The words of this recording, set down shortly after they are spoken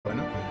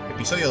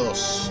Episodio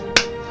 2.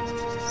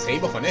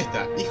 Seguimos con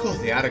esta. Hijos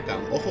de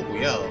Arkham. Ojo,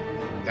 cuidado.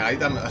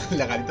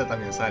 La garita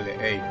también sale.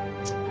 Ey.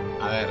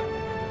 A ver.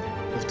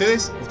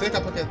 Ustedes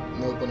capaz que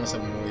no conocen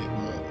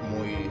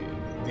muy...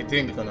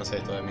 Tienen que conocer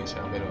esto de mí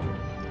ya, pero...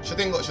 Yo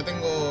tengo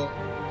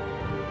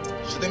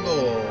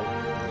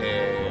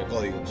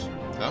códigos,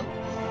 ¿tá?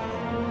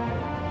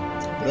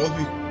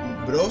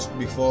 Bros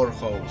before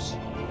hoes.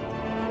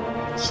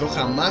 Yo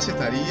jamás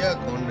estaría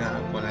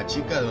con la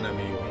chica de un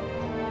amigo.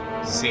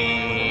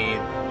 Si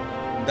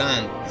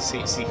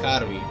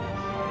Harvey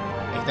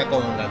está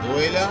con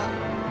Gatuela,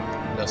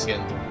 lo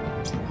siento.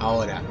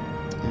 Ahora,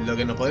 lo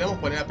que nos podríamos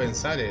poner a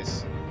pensar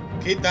es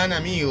 ¿qué tan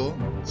amigo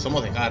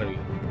somos de Harvey?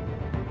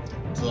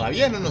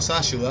 Todavía no nos ha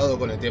ayudado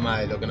con el tema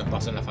de lo que nos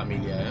pasó en la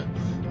familia, ¿eh?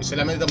 Y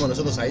solamente estamos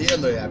nosotros ahí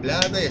dándole la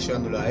plata y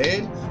ayudándolo a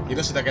él. Y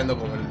no se está quedando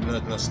como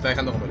nos está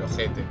dejando como el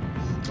ojete.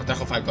 Nos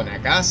trajo Falcon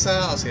a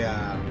casa, o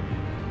sea...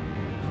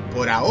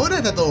 Por ahora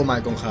está todo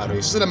mal con Harvey.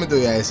 Yo solamente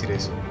voy a decir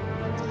eso.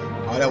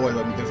 Ahora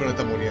vuelvo, mi teléfono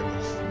está muriendo.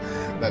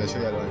 Dale, yo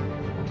voy al baño.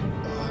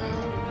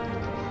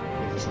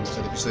 Empezamos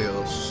el episodio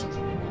 2.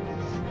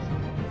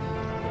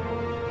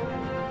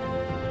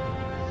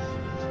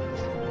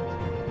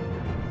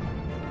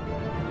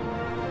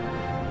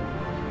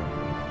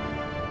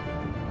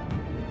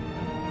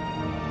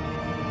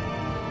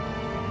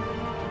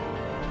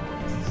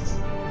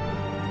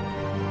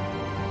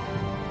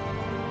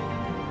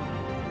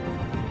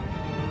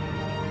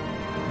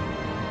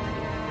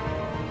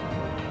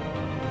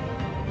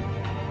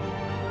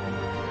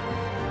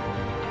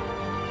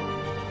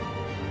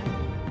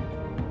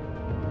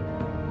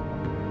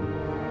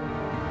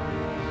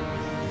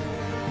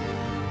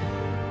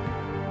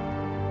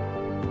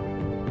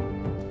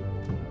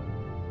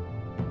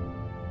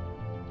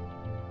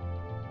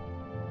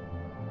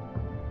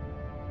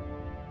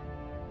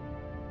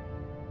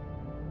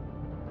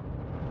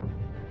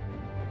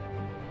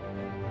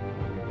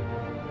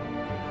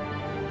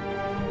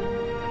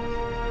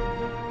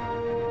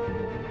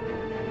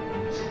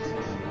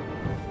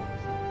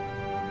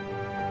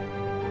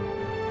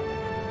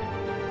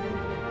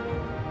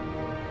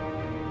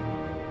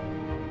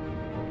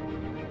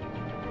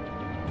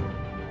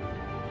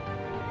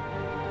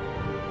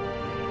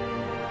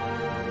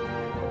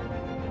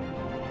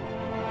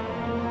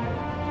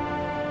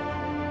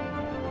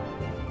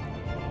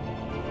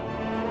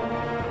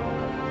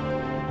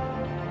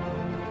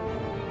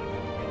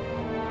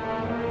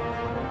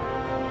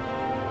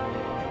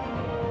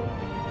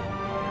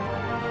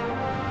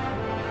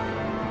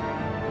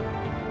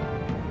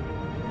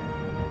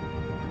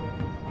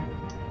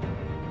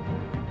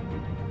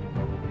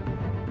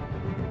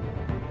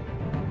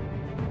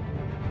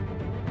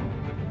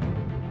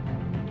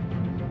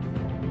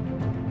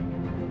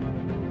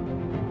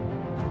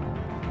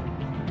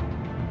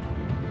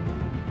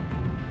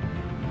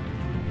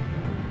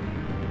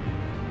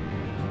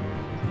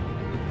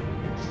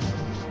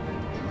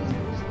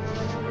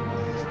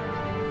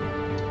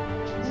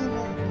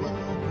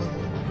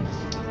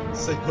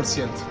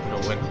 Pero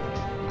bueno,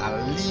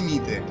 al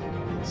límite,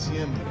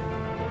 siempre.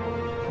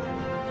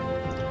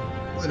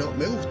 Bueno,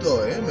 me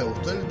gustó, me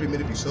gustó el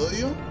primer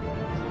episodio.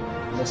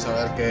 Vamos a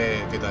ver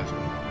qué tal.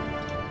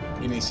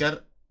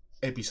 Iniciar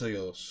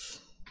episodio 2.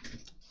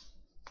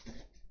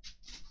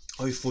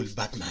 Hoy full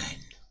Batman.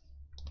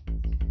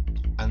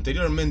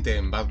 Anteriormente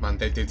en Batman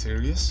Telltale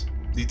Series.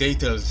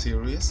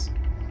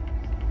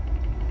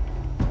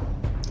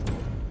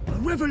 A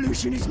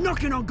revolution is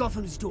knocking on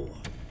Gotham's door.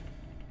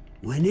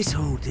 When this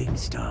whole thing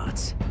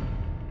starts,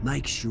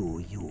 make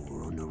sure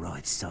you're on the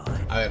right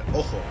side. A ver,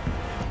 ojo.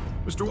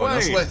 Mr. Con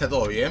Wayne, está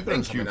todo bien, pero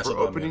thank you for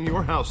opening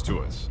your house to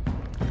us.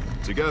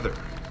 Together,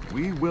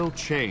 we will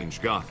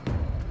change Gotham.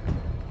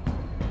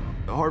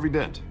 Harvey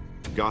Dent,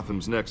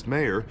 Gotham's next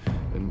mayor,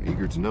 and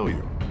eager to know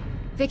you.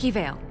 Vicky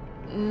Vale,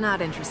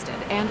 not interested,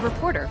 and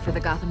reporter for the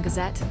Gotham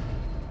Gazette.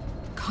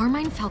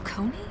 Carmine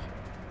Falcone?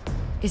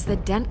 Is the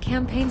Dent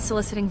campaign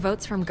soliciting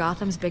votes from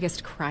Gotham's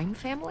biggest crime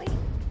family?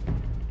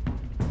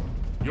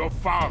 Your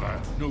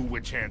father knew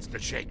which hands to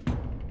shake.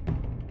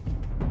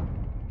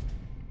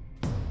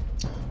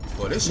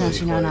 Por eso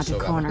dijo eso,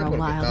 porque estaban trabajando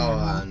en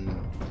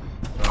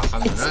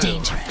algo.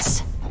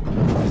 Dangerous.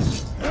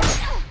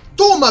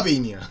 ¡Toma,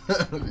 piña!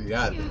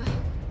 Olvídate.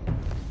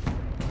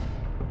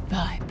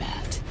 Bye,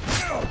 Bat.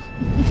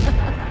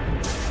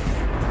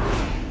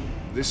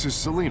 This is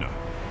Selina.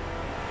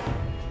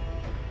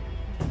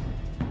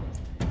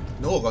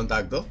 No hubo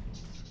contacto.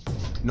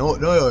 No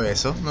veo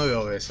eso,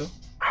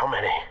 How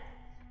many?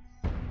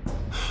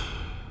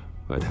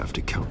 I'd have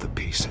to count the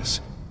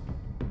pieces.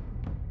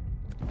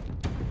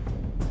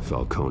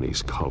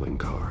 Falcone's calling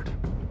card.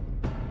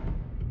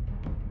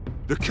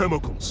 The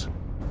chemicals.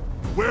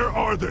 Where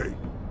are they?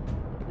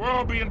 We're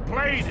all being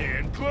played here,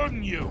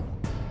 including you.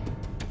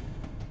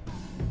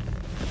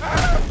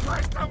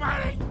 Christ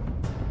almighty!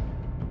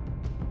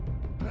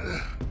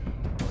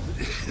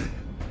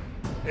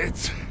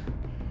 It's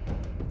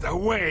the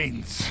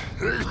Waynes.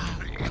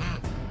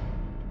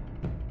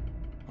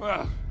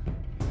 Well,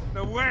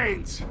 the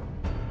Waynes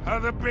are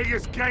the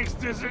biggest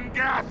gangsters in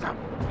Gotham.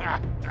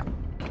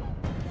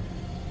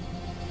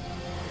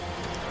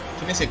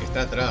 ¿Quién es el que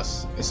está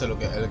atrás? Eso es lo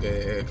que, el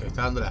que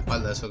está dando la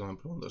espalda, eso es lo que me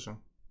pregunto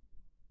yo.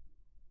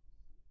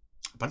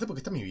 Aparte porque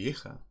está mi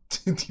vieja.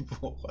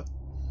 Tipo, what?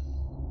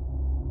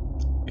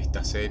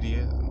 Esta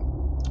serie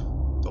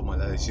toma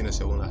las decisiones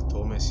según las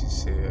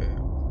tomes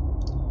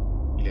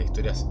y la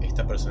historia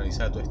está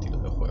personalizada a tu estilo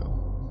de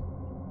juego.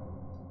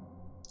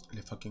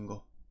 Let's fucking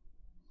go.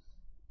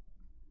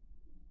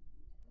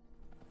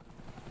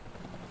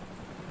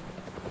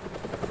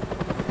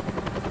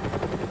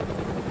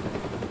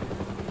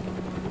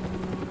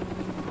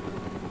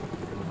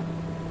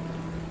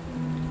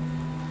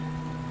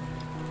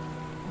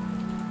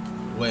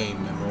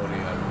 Wayne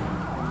Memorial.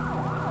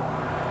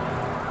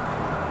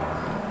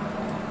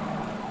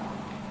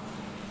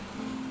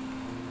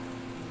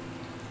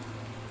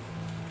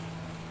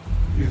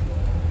 You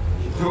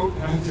don't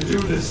have to do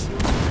this.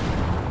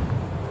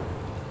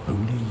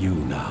 Only you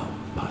now,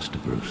 Master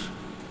Bruce.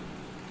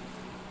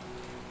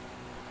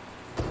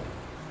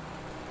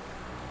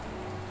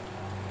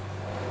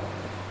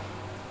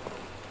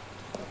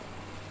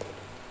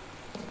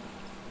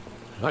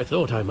 I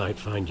thought I might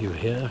find you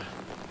here.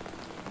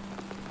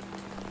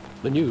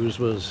 The news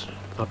was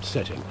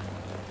upsetting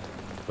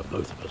for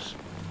both of us.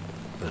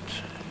 But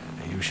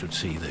you should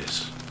see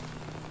this.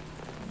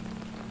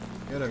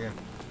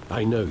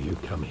 I know you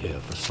come here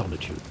for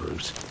solitude,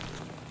 Bruce.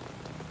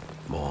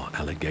 More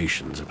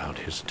allegations about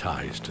his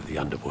ties to the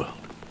underworld.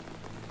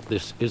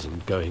 This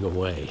isn't going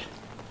away.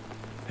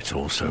 It's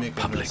also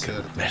public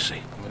and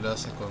messy.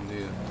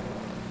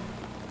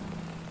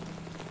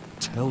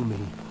 Tell me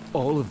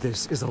all of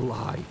this is a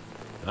lie.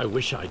 I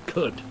wish I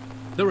could.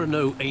 There are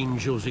no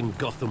angels in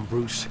Gotham,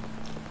 Bruce.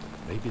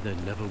 Maybe there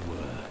never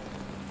were.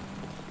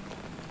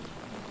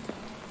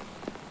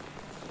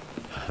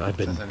 I've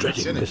been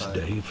dreading this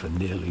day for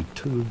nearly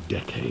 2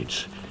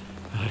 decades.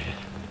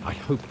 I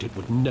hoped it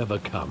would never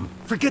come.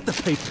 Forget the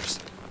papers.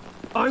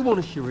 I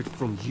want to hear it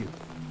from you.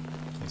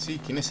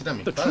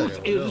 The truth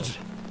is,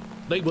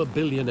 they were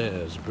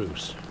billionaires,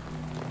 Bruce.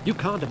 You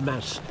can't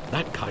amass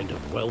that kind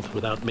of wealth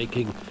without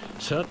making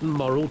certain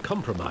moral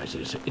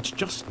compromises. It's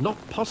just not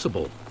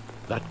possible.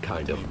 That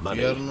kind of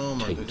money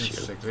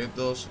taints you.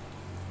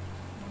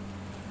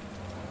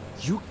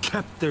 You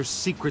kept their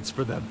secrets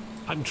for them.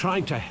 I'm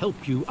trying to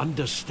help you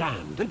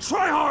understand. Then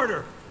try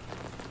harder!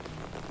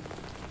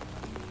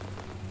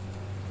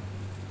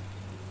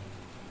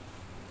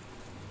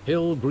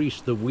 Hill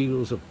greased the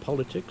wheels of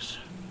politics.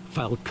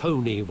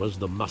 Falcone was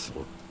the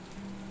muscle.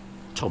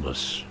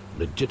 Thomas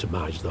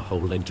legitimized the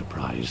whole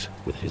enterprise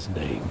with his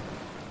name.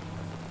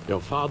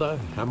 Your father,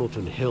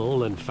 Hamilton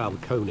Hill, and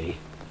Falcone,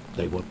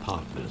 they were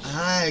partners.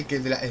 Ah, el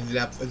de la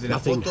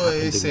Nothing foto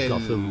happened es in el...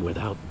 Gotham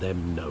without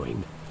them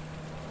knowing.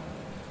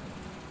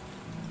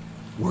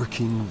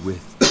 Working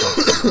with...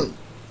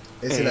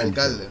 es el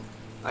alcalde.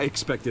 I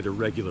expected a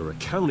regular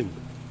accounting,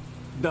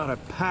 not a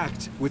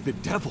pact with the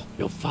devil.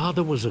 Your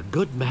father was a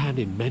good man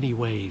in many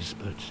ways,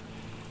 but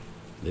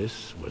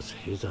this was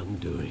his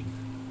undoing.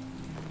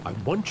 I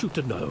want you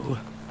to know,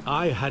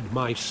 I had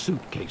my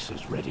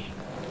suitcases ready.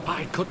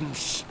 I couldn't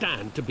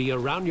stand to be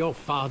around your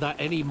father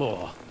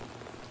anymore.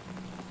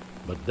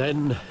 But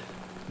then,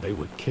 they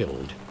were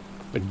killed,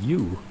 and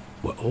you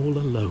were all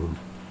alone.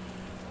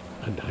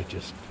 And I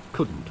just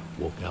couldn't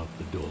walk out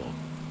the door.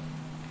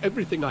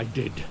 Everything I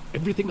did,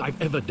 everything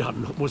I've ever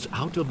done, was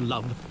out of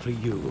love for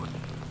you.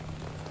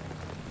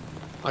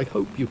 I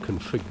hope you can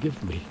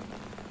forgive me.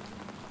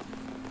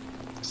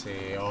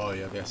 Sí,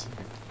 obvio que sí.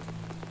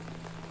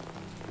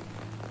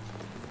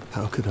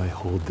 How could I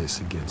hold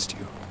this against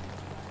you?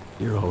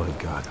 You're all I've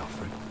got,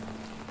 Alfred.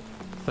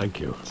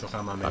 Thank you. Yo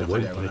jamás me I enojaría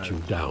won't con let él. you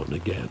down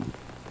again.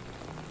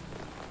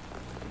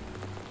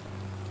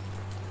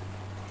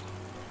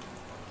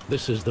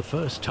 This is the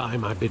first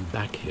time I've been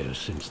back here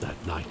since that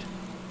night.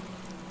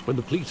 When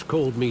the police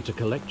called me to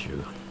collect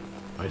you,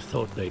 I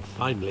thought they'd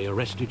finally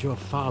arrested your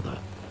father.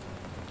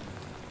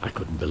 I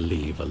couldn't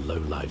believe a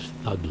low-life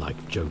thug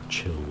like Joe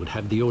Chill would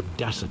have the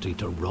audacity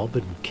to rob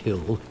and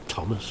kill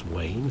Thomas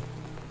Wayne.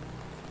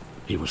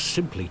 He was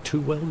simply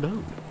too well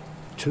known.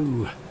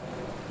 Too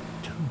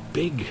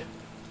big.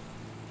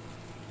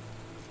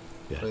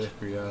 Yet, Fue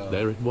descuidado.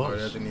 there it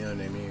was. Habría tenido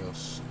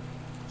enemigos.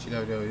 Sí le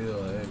habría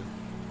oído de él.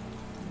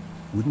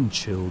 Wouldn't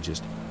Chill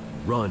just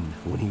run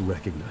when he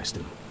recognized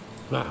him?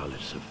 Well,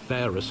 it's a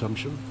fair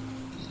assumption.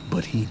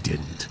 But he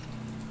didn't.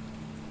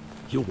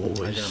 You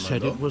always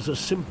said it was a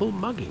simple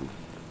mugging.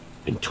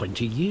 In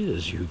 20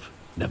 years, you've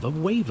never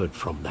wavered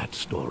from that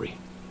story.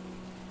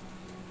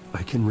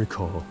 I can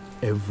recall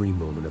every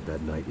moment of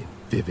that night in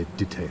vivid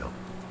detail.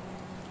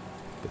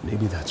 But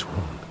maybe that's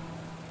wrong.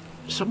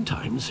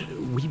 Sometimes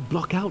we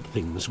block out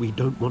things we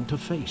don't want to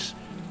face.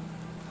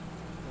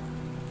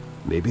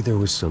 Maybe there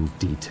was some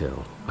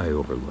detail I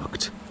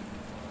overlooked.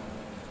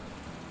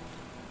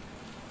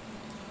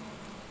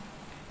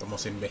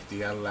 Vamos a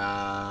investigar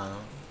la...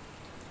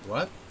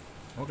 What?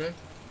 Ok.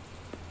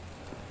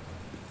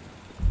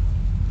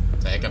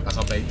 Sabes que han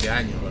pasado 20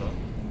 años, ¿verdad?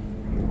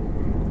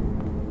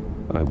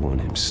 I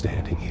want him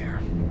standing here,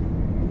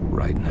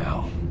 right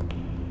now.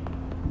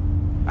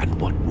 And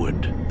What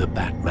would the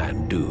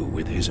Batman do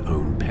with his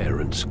own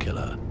parents'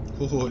 killer?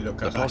 Lo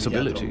The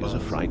possibilities are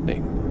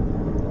frightening.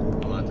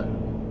 Lo mata.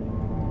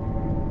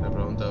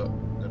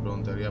 Le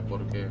preguntaría por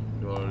qué.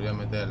 Lo volvería a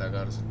meter a la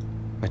cárcel.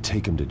 I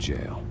take him to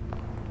jail,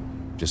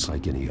 just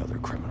like any other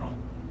criminal.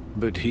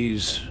 But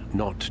he's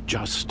not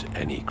just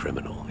any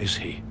criminal, is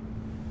he?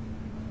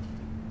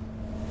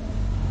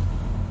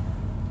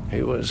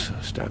 He was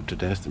stabbed to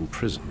death in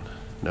prison.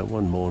 No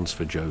one mourns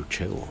for Joe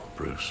Chill,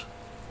 Bruce.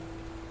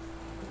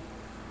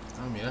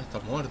 Ah, mira,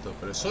 está muerto.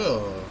 Pero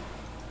eso...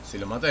 Si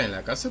lo matan en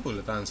la cárcel, pues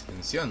lo estaban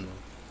silenciando.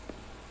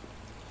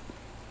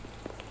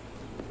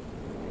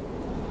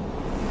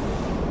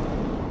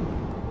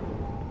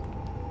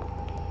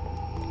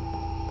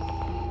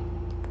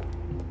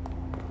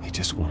 He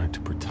just wanted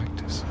to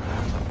protect us.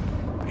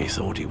 He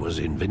thought he was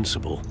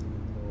invincible.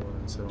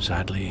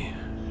 Sadly,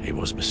 he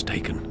was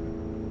mistaken.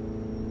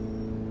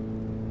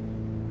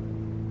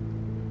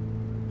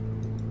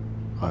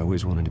 I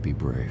always wanted to be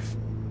brave,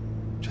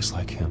 just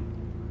like him.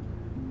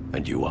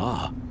 And you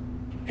are.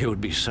 He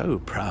would be so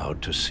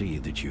proud to see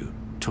that you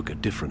took a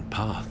different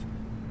path.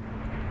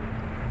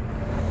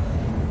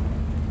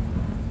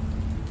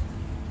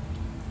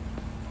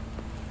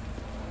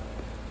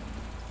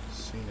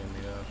 Sin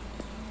mirar.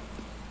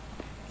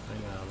 ¿No hay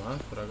nada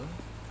más por acá?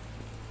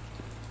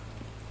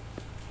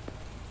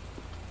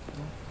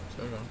 No,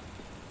 cerca.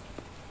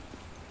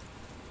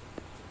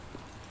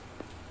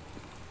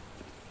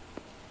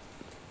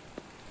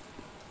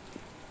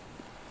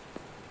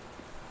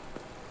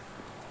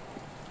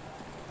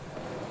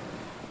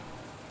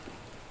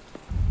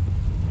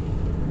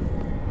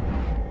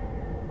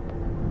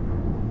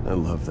 I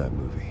love that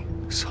movie.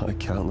 Saw it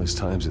countless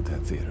times at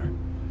that theater.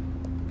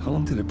 How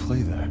long did it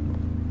play there?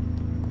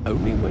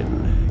 Only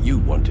when you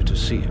wanted to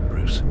see it,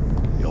 Bruce.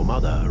 Your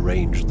mother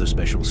arranged the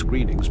special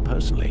screenings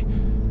personally.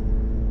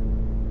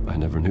 I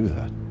never knew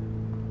that.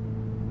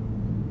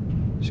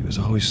 She was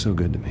always so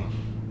good to me.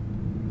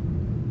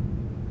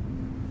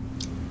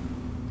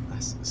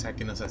 O sea,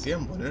 que nos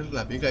hacían poner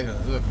la pica que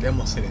nosotros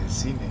queríamos en el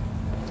cine.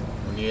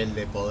 Un nivel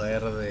de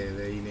poder,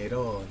 de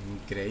dinero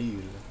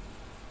increíble.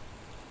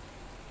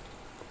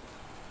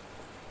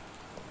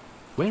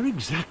 Where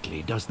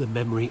exactly does the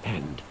memory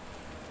end?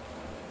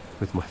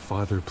 With my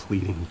father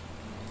pleading,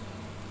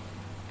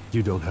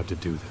 "You don't have to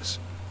do this."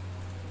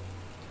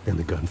 And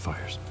the gun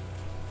fires.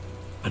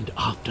 And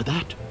after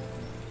that?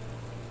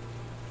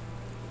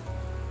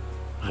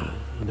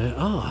 There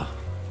are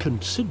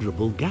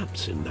considerable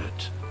gaps in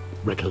that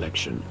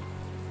recollection.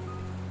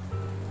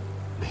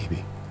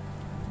 Maybe.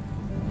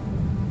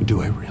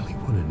 Do I really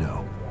want to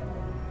know?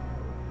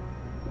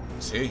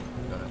 Sí,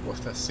 la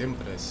respuesta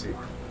siempre es sí.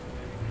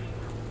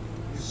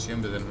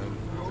 Siempre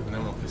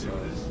tenemos que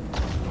saber eso.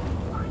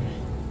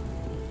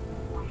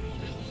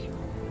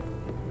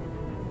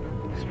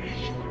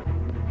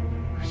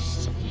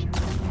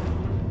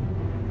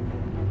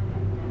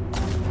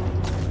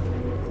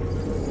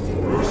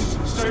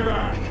 Stay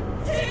back!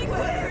 Take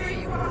whatever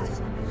you want.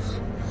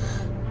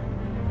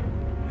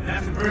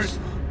 Nothing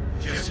personal,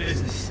 just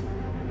business.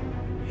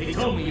 He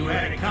told me you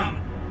had it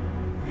coming.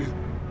 You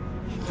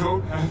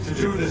don't have to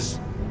do this.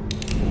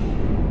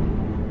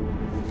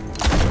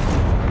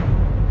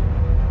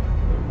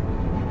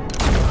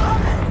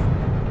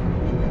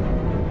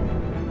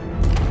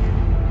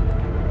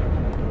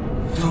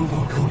 Don't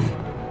walk on it.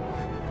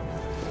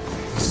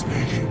 He's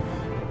making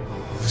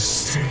a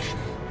mistake.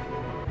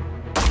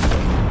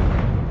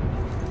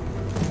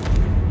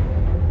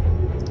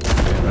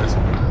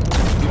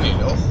 Tiro en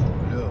el ojo,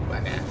 boludo,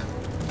 banana.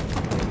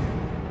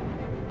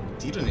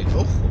 Tiro en el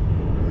ojo.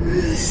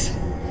 Bruce.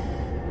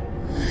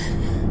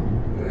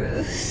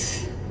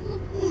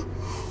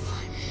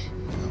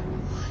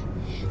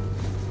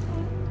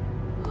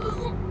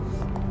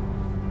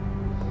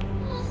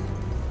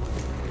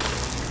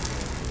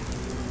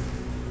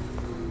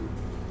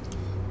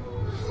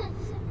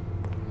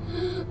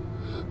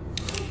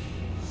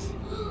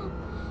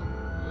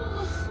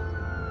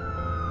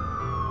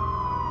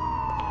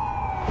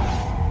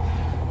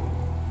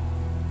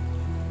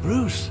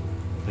 Bruce,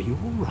 are you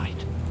all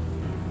right?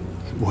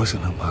 It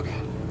wasn't a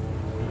mugging.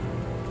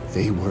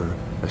 They were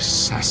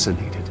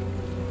assassinated.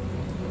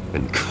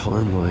 And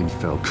Carmine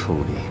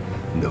Falcone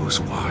knows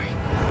why.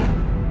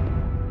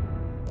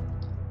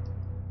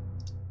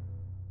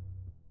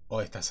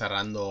 O estás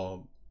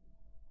cerrando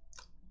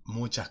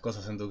muchas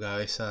cosas en tu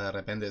cabeza de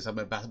repente. O sea,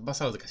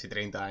 pasaron casi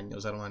 30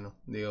 años, hermano.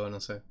 Digo, no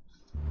sé.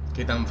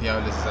 ¿Qué tan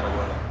fiable es ese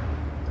recuerdo?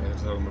 Eso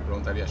es lo que me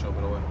preguntaría yo,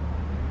 pero bueno.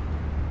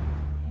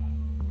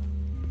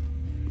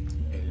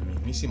 El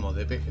mismísimo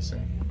DPGC.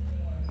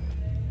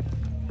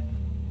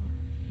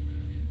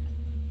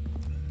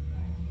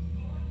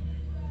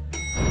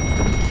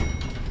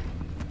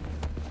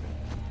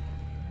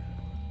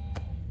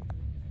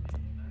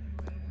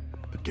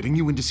 But getting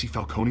you in to see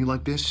Falcone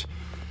like this,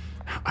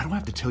 I don't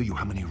have to tell you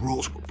how many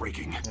rules we're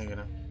breaking.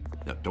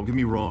 Now, don't get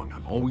me wrong,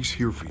 I'm always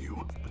here for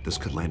you, but this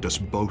could land us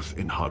both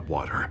in hot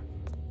water.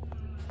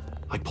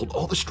 I pulled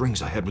all the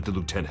strings I had with the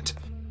lieutenant.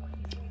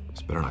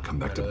 This better not come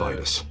back to bite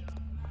us.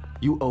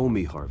 You owe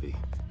me, Harvey.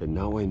 and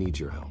now I need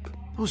your help.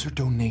 Those are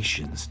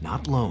donations,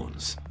 not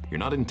loans. You're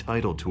not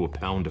entitled to a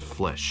pound of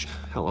flesh.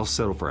 Hell, I'll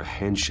settle for a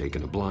handshake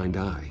and a blind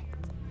eye.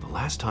 The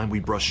last time we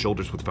brushed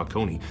shoulders with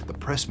Falcone, the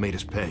press made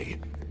us pay.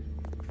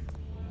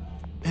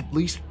 At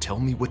least tell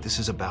me what this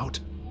is about.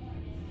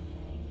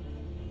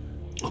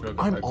 Look,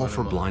 I'm all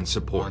for blind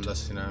support,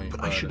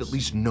 but I should at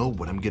least know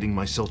what I'm getting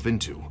myself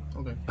into.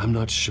 Okay. I'm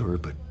not sure,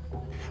 but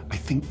I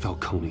think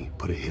Falcone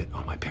put a hit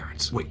on my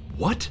parents. Wait,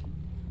 what?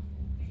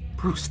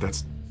 Bruce,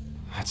 that's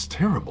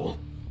terrible.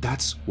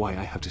 That's why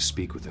I have to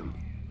speak with him.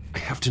 I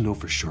have to know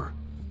for sure.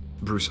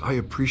 Bruce, I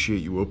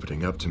appreciate you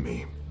opening up to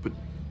me, but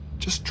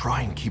just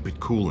try and keep it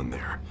cool in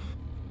there.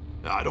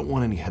 I don't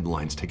want any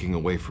headlines taking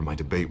away from my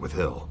debate with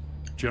Hill.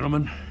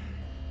 Gentlemen,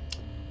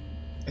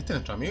 ¿Este es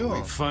nuestro amigo?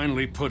 we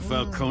finally put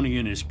Falcone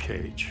in his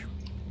cage.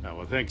 Now,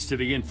 well, thanks to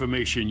the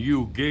information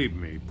you gave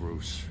me,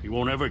 Bruce, he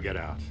won't ever get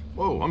out.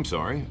 Whoa, I'm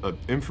sorry.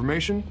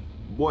 Information?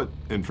 What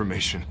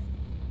information?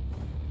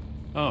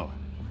 Oh,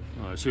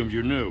 well, I assumed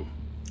you knew.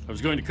 I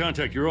was going to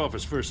contact your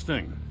office first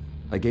thing.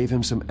 I gave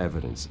him some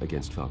evidence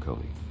against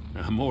Falcone.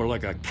 More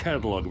like a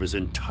catalog of his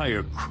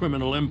entire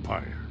criminal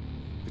empire.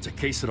 It's a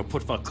case that'll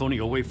put Falcone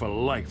away for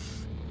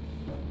life.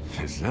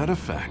 Is that a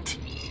fact?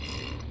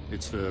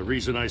 It's the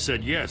reason I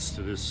said yes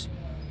to this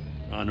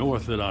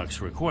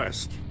unorthodox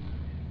request.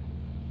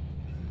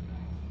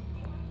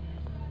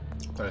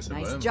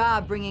 Nice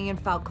job bringing in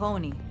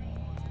Falcone.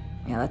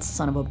 Yeah, that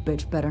son of a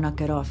bitch better not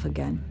get off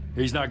again.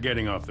 He's not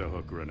getting off the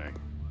hook, Renee.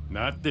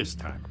 Not this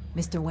time.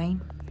 Mr.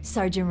 Wayne,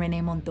 Sergeant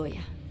Renee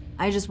Montoya.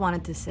 I just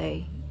wanted to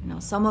say, you know,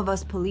 some of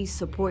us police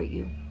support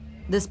you,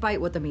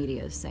 despite what the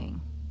media is saying.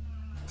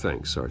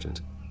 Thanks,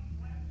 Sergeant.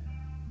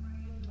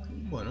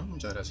 Bueno,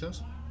 muchas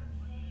gracias.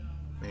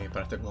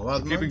 Para estar como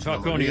Batman. Keeping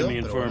Falcone in the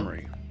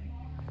infirmary.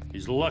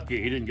 He's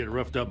lucky he didn't get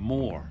roughed up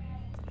more.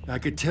 I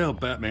could tell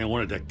Batman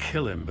wanted to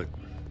kill him, but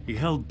he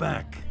held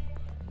back.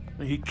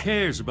 He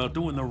cares about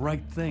doing the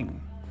right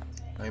thing.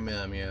 A mí me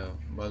da miedo.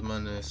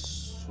 Batman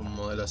es un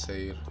modelo a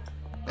seguir.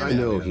 I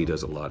know he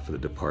does a lot for the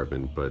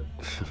department, but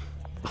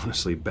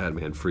honestly,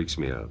 Batman freaks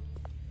me out.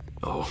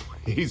 Oh,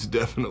 he's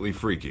definitely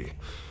freaky.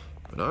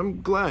 But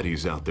I'm glad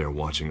he's out there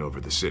watching over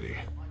the city.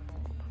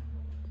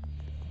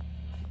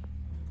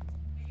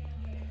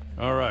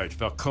 All right,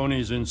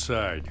 Falcone's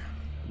inside.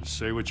 Just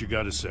say what you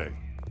gotta say.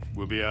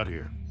 We'll be out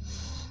here.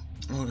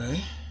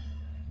 Okay.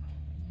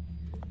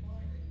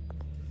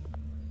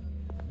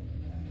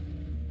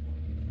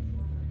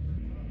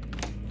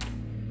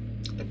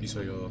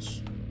 Episodio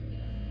 2.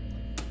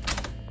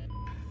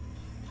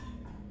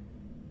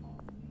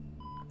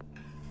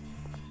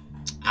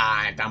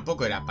 Ah,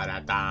 tampoco era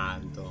para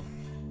tanto.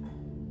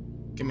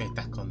 ¿Qué me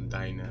estás con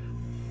Tyner?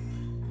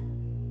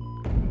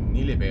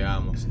 Ni le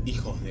pegamos.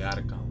 Hijos de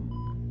Arkham.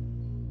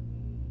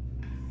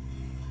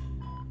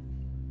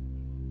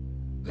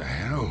 The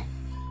hell?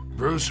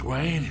 Bruce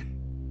Wayne?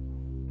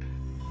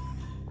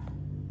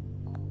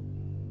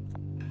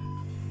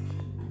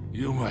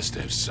 You must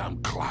have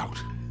some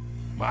clout.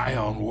 My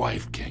own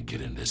wife can't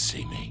get in to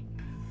see me.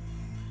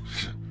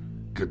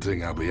 Good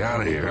thing I'll be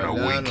out of here in a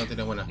week. No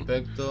tiene buen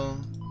aspecto.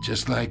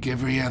 Just like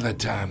every other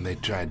time they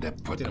tried to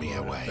put me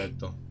away.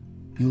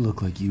 You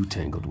look like you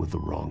tangled with the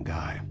wrong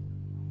guy.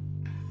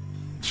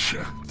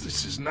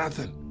 This is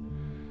nothing.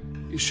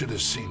 You should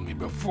have seen me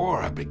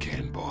before I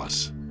became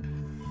boss.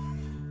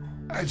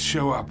 I'd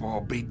show up all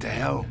beat to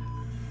hell.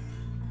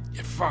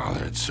 Your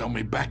father would sew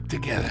me back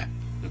together.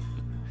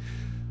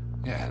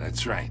 Yeah,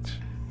 that's right.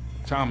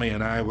 Tommy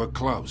and I were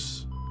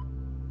close.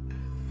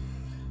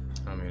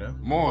 Ah, mira.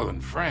 More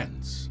than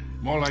friends.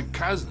 More like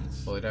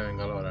cousins. Podría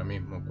vengarlo ahora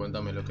mismo.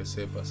 Cuéntame lo que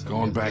sepas.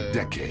 Going back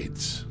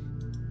decades.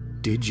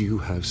 Did you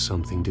have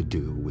something to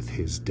do with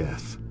his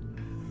death?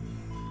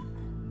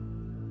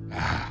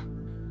 Ah,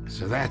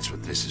 so that's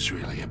what this is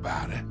really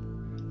about, eh?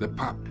 The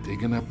pup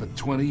digging up a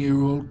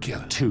 20-year-old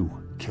killer. 2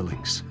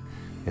 killings,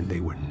 and they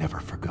were never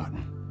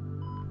forgotten.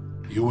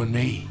 You and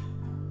me,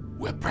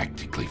 we're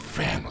practically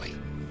family.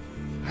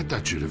 I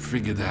thought you'd have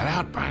figured that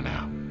out by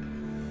now.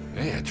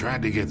 Hey, I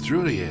tried to get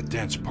through to your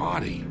dense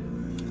party.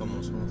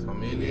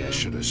 Maybe I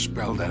should have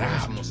spelled it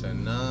out.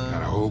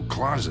 Got a whole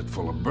closet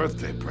full of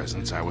birthday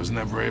presents I was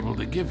never able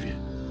to give you.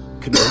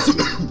 Convince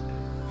me.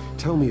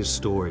 Tell me a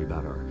story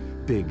about our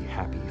big,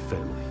 happy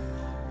family.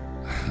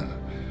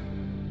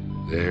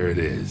 There it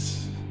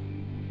is.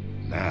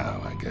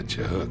 Now I got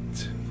you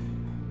hooked.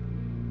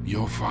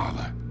 Your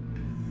father,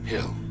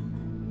 Hill,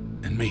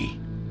 and me,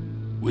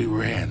 we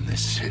ran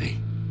this city.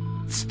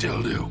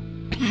 Still do.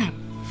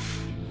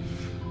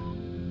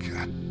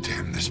 God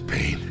damn this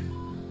pain.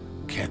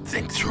 Can't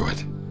think through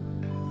it.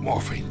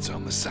 Morphine's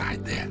on the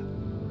side there.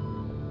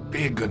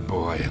 Be a good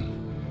boy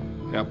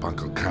and help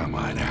Uncle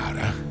Carmine out,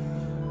 huh?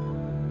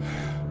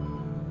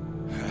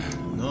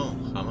 No,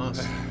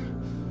 jamás.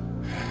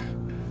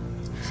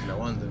 Si lo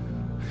aguante.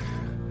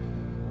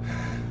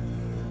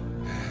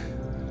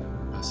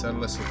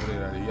 Hacerle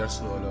sufrir, aliviar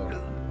su dolor.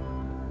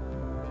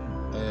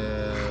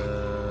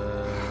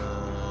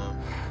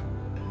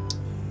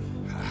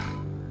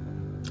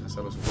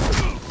 Hacerle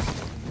sufrir.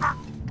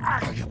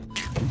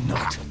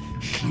 Not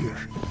here.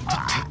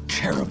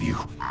 care of you.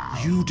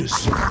 You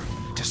deserve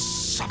to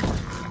suffer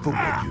for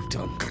what you've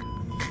done.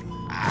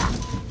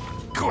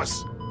 Of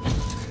course,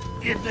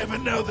 you'd never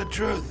know the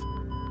truth.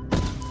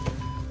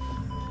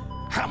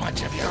 How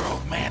much of your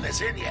old man is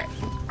in you?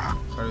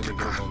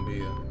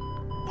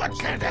 What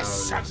kind of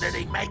son did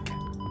he make?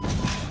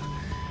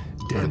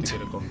 Dent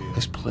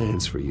has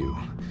plans for you.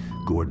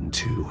 Gordon,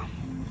 too.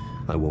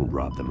 I won't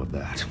rob them of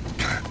that.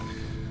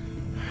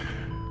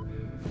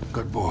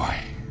 Good boy.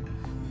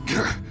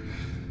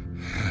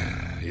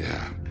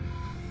 Yeah.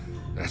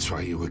 That's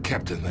why you were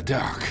kept in the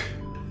dark.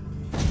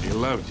 He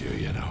loved you,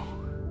 you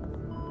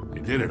know. He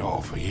did it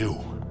all for you.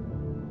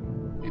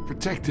 He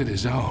protected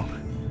his own.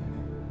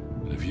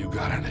 But if you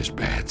got on his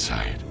bad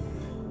side,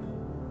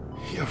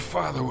 your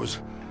father was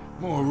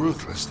more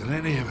ruthless than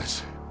any of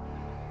us.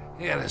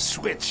 He had a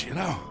switch, you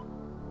know.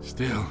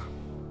 Still,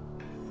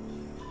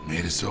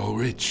 made us all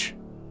rich,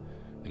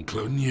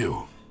 including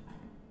you.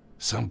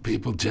 Some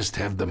people just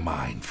have the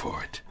mind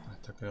for it.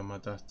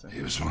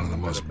 He was one of the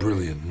most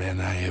brilliant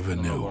men I ever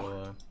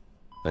knew.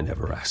 I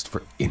never asked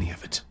for any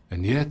of it.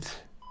 And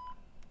yet,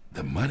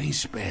 the money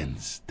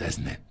spends,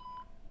 doesn't it?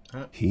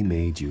 He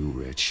made you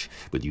rich,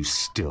 but you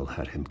still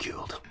had him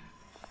killed.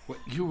 What,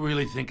 you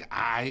really think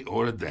I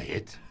ordered the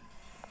hit?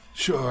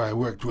 Sure, I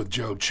worked with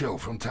Joe Chill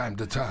from time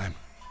to time.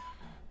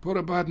 Put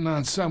a button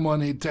on someone,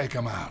 he'd take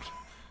him out.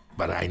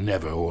 But I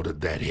never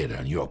ordered that hit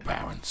on your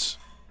parents.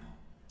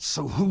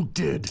 So who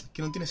did?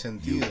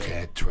 You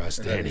can't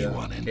trust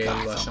anyone in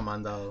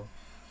Gotham.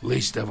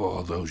 Least of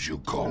all those you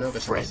call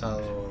friend.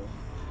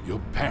 Your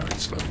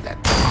parents learned that.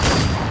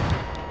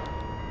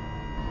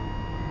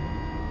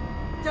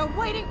 They're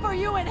waiting for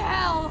you in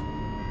hell!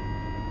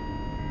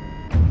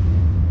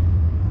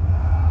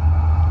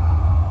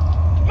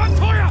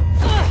 Montoya!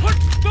 Put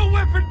the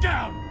weapon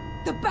down!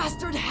 The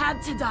bastard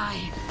had to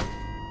die.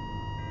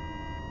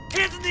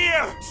 Hands in the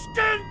air!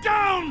 Stand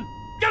down!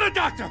 Get a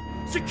doctor!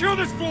 Secure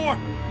this floor!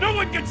 No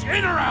one gets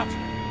in or out!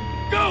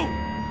 Go!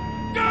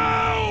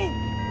 Go!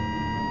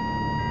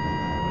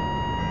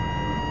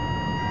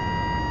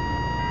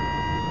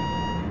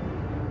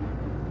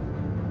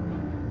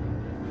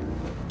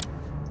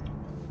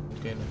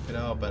 Que no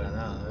esperaba para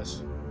nada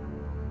eso.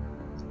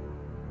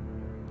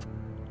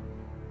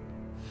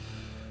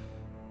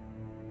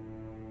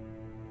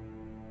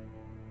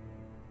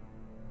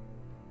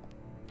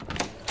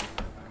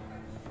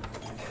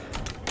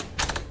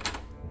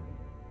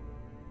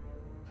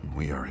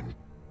 We are in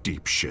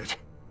deep shit.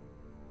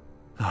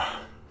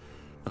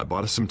 I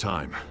bought us some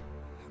time,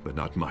 but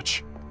not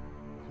much.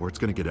 Word's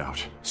gonna get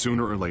out,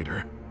 sooner or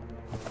later.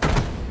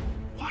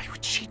 Why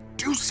would she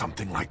do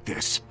something like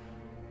this?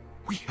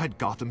 We had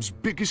Gotham's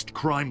biggest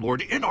crime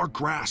lord in our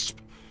grasp.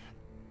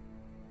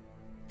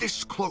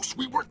 This close,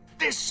 we were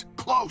this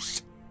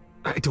close!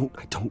 I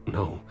don't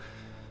know.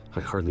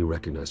 I hardly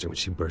recognized her when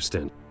she burst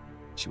in.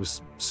 She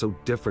was so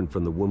different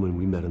from the woman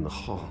we met in the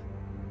hall.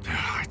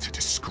 It's a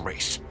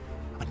disgrace.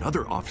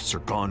 Another officer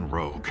gone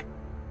rogue.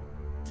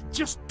 It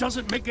just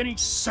doesn't make any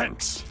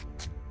sense.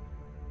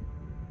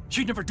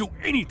 She'd never do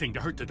anything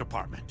to hurt the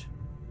department.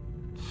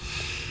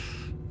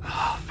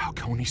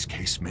 Falcone's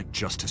case meant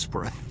justice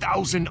for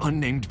 1,000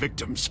 unnamed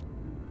victims.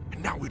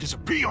 And now it is a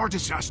PR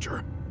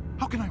disaster.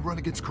 How can I run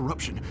against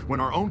corruption when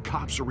our own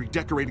cops are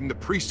redecorating the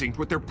precinct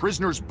with their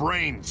prisoners'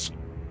 brains?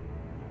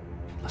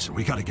 Listen,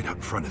 we gotta get out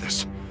in front of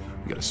this.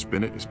 We gotta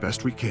spin it as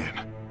best we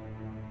can.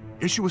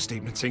 Issue a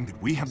statement saying that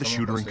we have the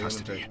shooter in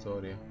custody.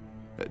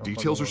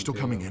 Details are still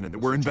coming in and that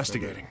we're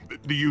investigating.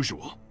 The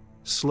usual.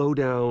 Slow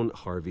down,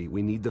 Harvey.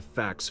 We need the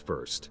facts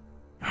first.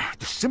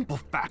 The simple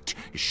fact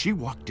is she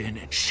walked in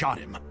and shot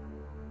him.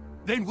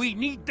 Then we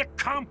need the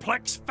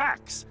complex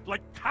facts,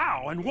 like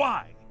how and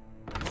why.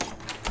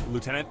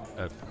 Lieutenant,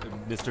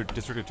 Mr.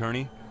 District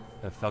Attorney,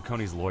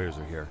 Falcone's lawyers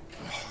are here.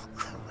 Oh,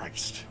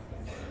 Christ.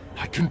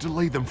 I can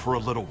delay them for a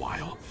little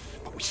while,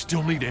 but we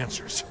still need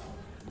answers.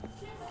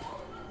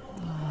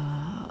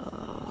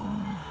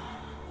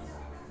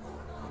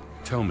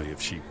 Tell me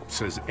if she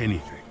says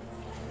anything.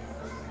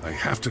 I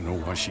have to know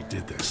why she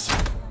did this.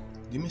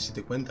 Dime si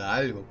te cuenta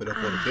algo, pero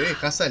 ¿por qué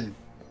dejas al...?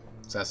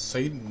 O sea,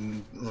 soy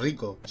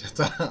rico, ya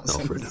está.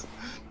 Alfred,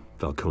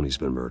 Falcone's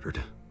been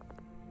murdered.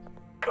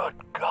 Good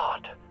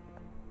God.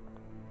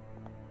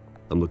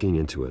 I'm looking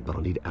into it, but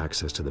I'll need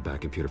access to the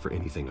back computer for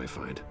anything I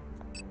find.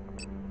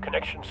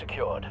 Connection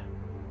secured.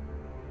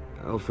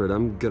 Alfred,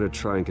 I'm gonna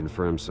try and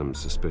confirm some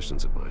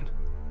suspicions of mine.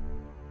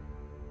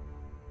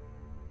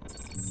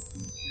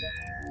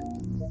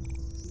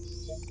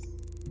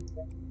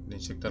 Le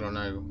inyectaron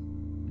algo.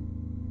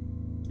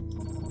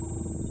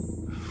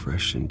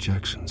 Fresh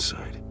injection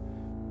site.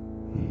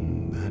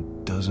 That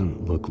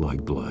doesn't look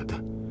like blood.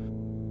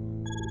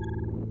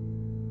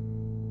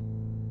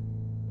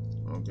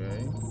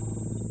 Okay.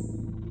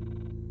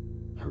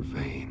 Her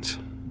veins,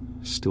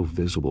 still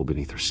visible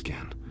beneath her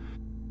skin.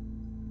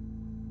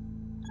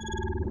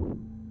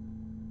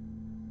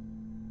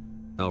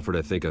 Alfred,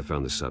 I think I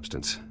found the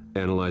substance.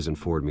 Analyze and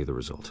forward me the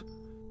result.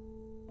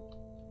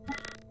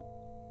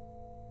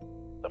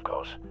 Of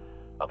course.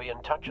 I'll be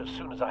in touch as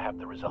soon as I have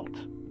the results.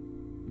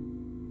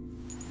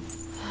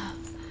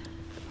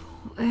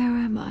 Where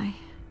am I?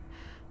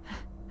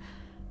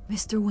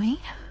 Mr. Wayne?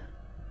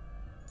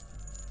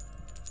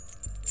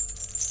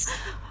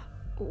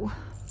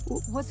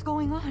 What's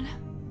going on?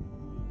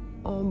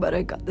 Oh, but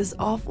I got this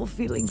awful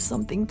feeling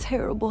something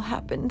terrible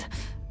happened.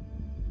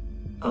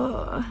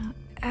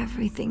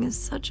 Everything is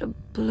such a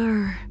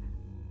blur.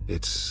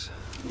 It's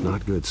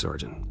not good,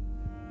 Sergeant.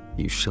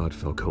 You shot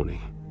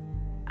Falcone.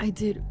 I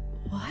did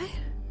what?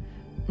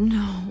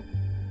 No.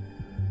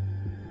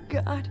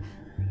 God,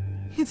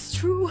 it's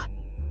true.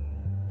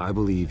 I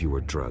believe you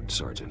were drugged,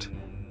 Sergeant.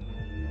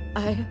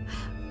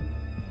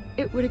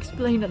 It would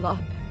explain a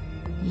lot.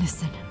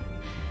 Listen,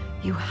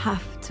 you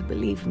have to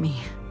believe me.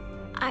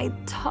 I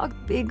talk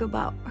big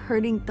about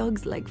hurting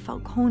thugs like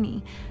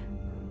Falcone,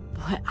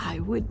 but I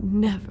would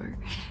never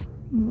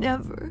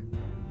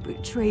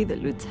betray the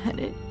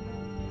lieutenant.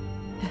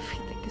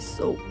 Everything is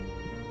so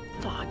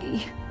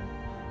foggy.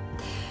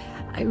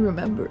 I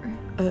remember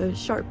a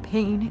sharp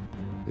pain.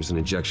 There's an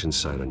injection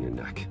site on your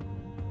neck.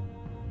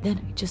 Then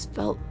I just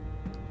felt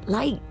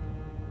light,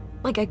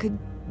 like I could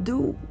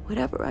do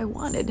whatever I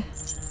wanted.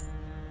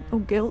 No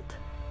guilt,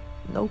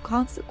 no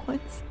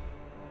consequence.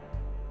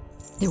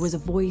 There was a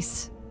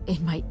voice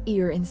in my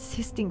ear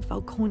insisting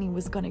Falcone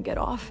was gonna get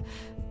off.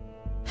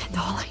 And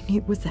all I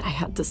knew was that I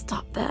had to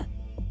stop that.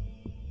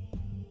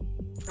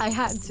 I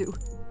had to,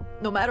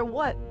 no matter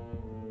what.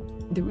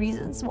 The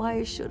reasons why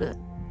I should've,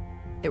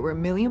 they were a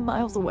million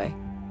miles away.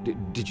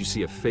 Did you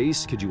see a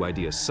face? Could you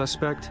ID a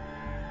suspect?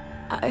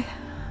 I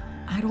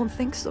don't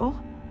think so.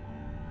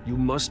 You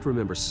must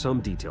remember some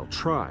detail.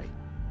 Try.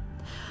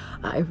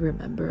 I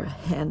remember a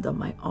hand on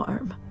my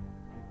arm,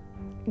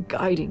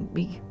 guiding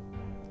me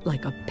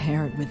like a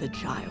parent with a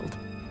child.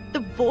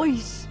 The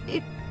voice,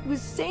 it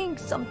was saying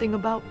something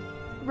about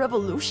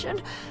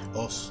revolution.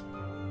 Os.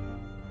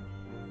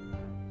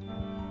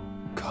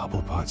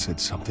 Cobblepot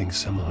said something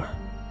similar.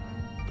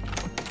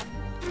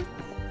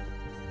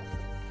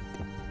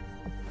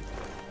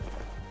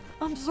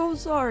 I'm so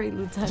sorry,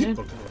 Lieutenant.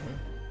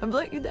 I've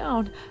let you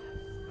down.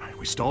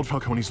 We stalled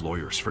Falcone's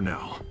lawyers for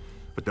now,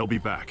 but they'll be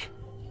back.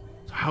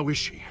 So how is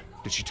she?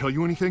 Did she tell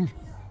you anything?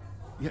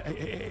 Yeah,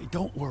 hey,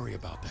 don't worry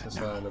about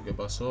that. Lo que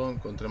pasó,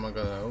 encontré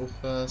marcas de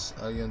agujas,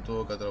 alguien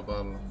tuvo que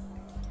atraparlo.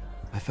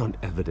 I found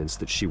evidence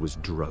that she was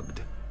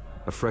drugged.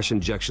 A fresh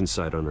injection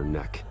site on her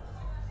neck.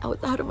 I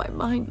was out of my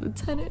mind,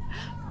 Lieutenant.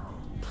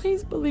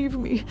 Please believe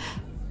me.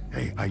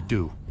 Hey, I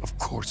do. Of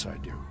course I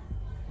do.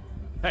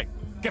 Hey,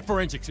 get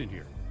forensics in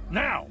here.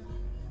 Now!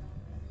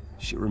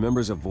 She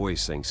remembers a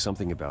voice saying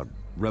something about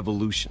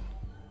revolution.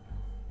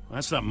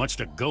 That's not much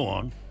to go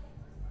on.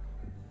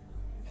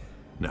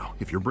 Now,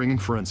 if you're bringing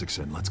forensics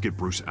in, let's get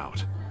Bruce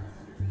out.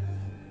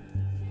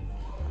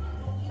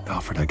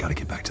 Alfred, I gotta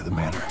get back to the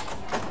manor.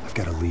 I've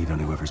got a lead on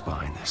whoever's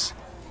behind this.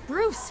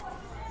 Bruce!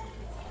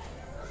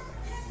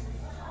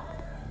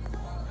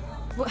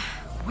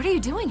 What are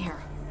you doing here?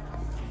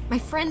 My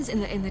friends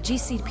in the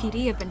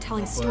GCPD have been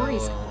telling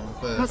stories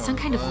about some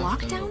kind of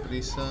lockdown?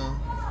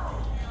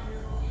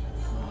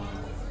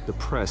 The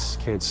press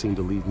can't seem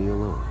to leave me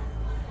alone.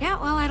 Yeah,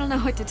 well, I don't know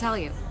what to tell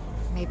you.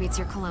 Maybe it's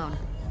your cologne.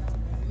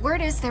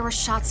 Word is there were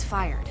shots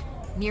fired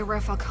near where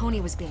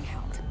Falcone was being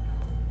held.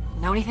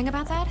 Know anything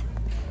about that?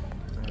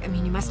 I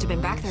mean, you must have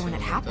been back there when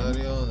it happened.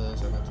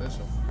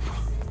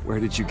 Where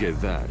did you get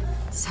that?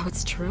 So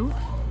it's true?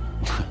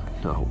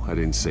 No, I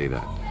didn't say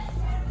that.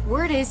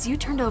 Word is you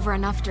turned over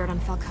enough dirt on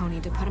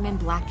Falcone to put him in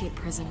Blackgate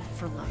Prison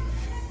for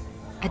life.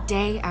 A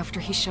day after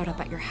he showed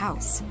up at your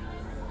house.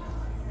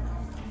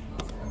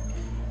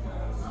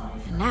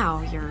 And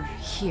now you're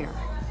here.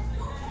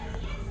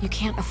 You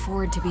can't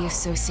afford to be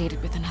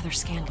associated with another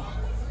scandal.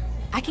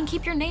 I can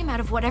keep your name out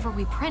of whatever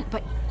we print,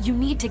 but you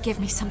need to give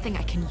me something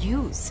I can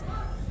use.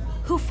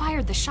 Who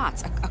fired the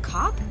shots? A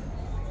cop?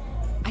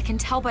 I can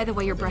tell by the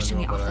way you're brushing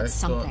me off that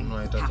something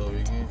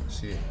happened.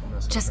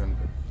 Just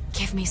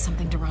give me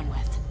something to run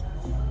with.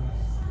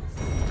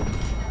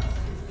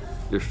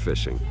 You're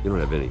fishing. You don't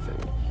have anything.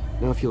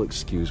 Now if you'll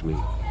excuse me.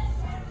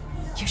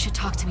 You should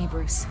talk to me,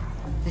 Bruce.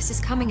 This is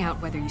coming out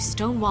whether you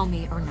stonewall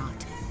me or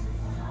not.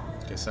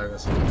 Que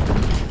salgas.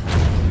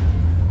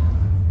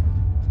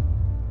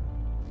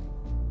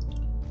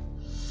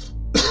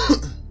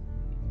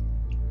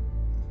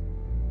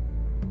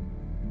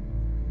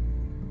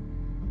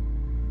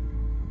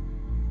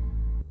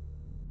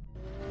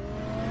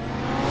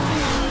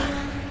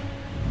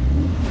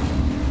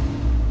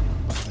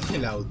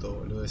 El auto,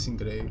 boludo, es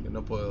increíble,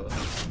 no puedo.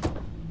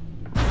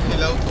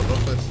 El auto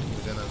rojo es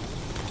impresionante.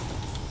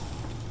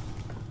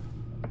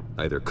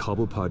 Either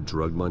Cobblepot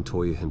drugged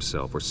Montoya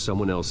himself or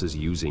someone else is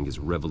using his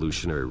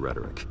revolutionary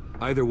rhetoric.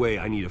 Either way,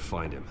 I need to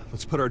find him.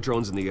 Let's put our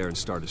drones in the air and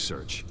start a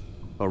search.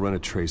 I'll run a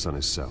trace on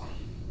his cell.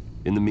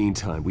 In the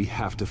meantime, we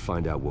have to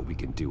find out what we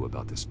can do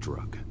about this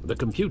drug. The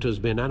computer's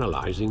been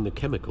analyzing the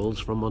chemicals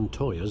from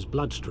Montoya's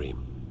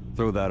bloodstream.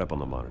 Throw that up on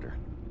the monitor.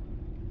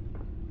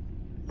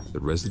 The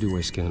residue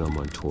I scanned on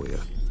Montoya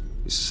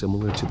is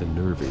similar to the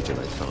nerve agent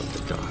I found at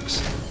the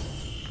docks.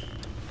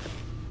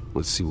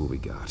 Let's see what we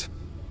got.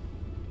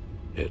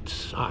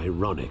 It's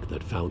ironic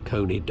that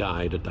Falcone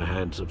died at the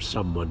hands of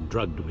someone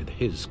drugged with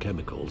his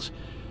chemicals.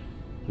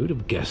 Who'd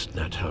have guessed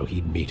that's how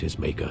he'd meet his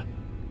maker?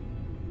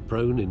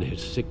 Prone in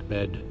his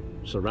sickbed,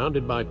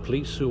 surrounded by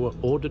police who were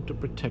ordered to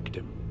protect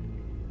him.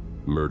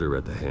 Murder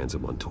at the hands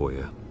of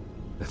Montoya.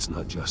 That's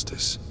not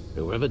justice.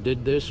 Whoever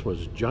did this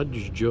was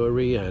judge,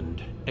 jury,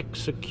 and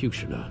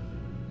executioner.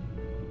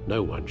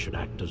 No one should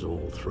act as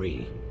all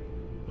three.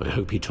 I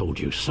hope he told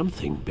you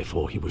something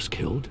before he was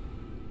killed.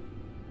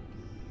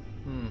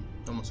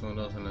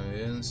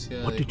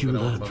 What did you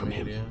learn from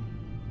him?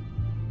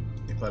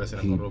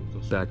 He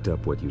backed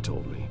up what you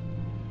told me.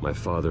 My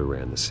father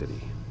ran the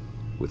city,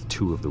 with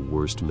 2 of the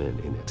worst men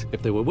in it.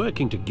 If they were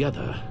working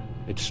together,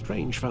 it's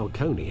strange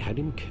Falcone had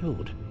him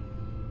killed.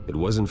 It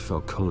wasn't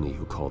Falcone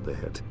who called the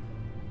hit.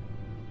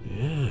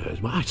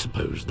 Yes, well, I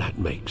suppose that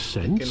makes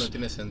sense.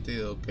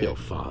 Your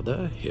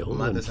father,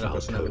 Hill, and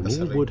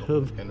Falcone would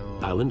have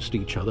balanced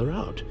each other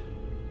out.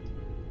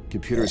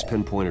 Computers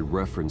pinpointed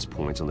reference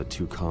points on the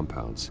 2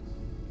 compounds.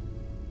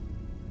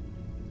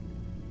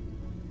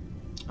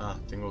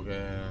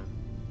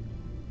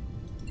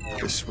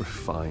 This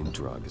refined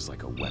drug is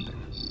like a weapon.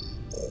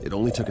 It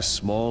only took a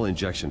small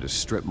injection to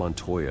strip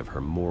Montoya of her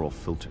moral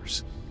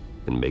filters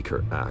and make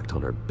her act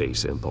on her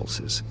base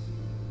impulses.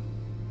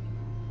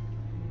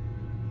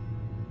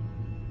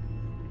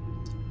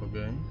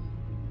 Okay.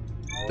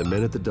 The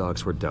men at the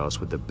docks were doused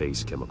with the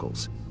base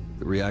chemicals.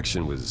 The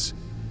reaction was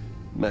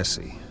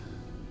messy.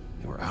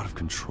 They were out of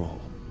control.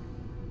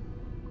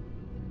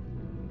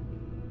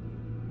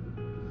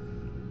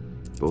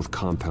 Both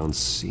compounds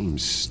seem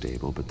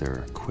stable, but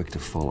they're quick to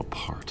fall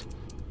apart.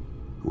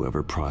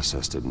 Whoever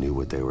processed it knew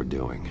what they were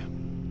doing.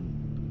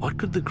 What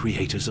could the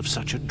creators of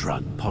such a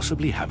drug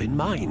possibly have in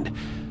mind?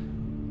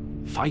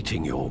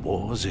 Fighting your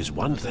wars is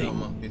one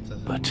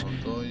thing, but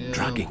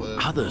dragging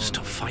others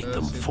to fight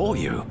them for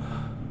you...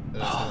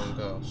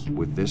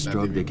 With this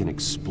drug, they can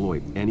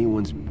exploit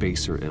anyone's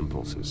baser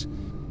impulses,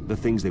 the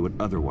things they would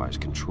otherwise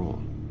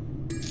control.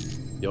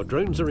 Your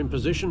drones are in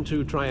position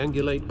to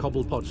triangulate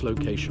Cobblepot's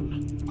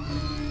location.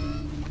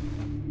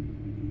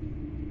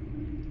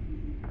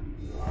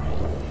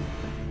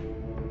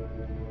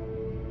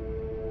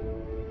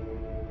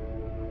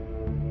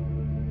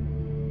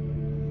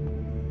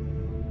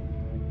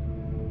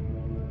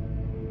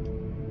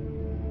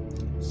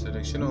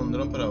 Selecciona un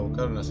dron para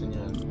buscar una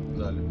señal.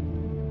 Dale.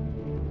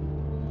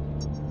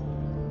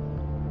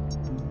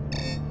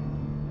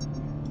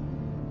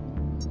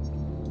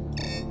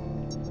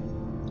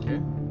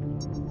 ¿Qué?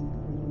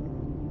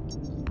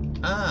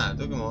 Ah,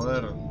 tengo que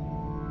mover.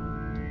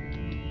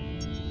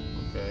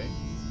 Ok.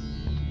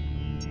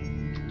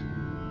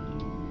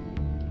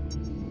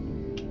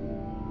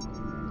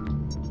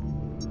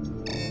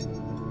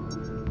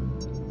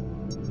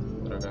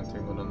 Por acá estoy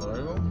encontrando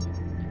algo.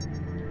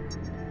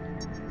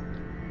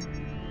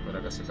 Por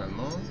acá se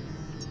calmó.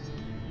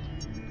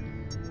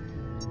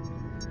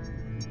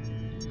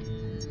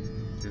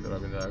 Siento la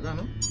pinta de acá,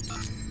 ¿no?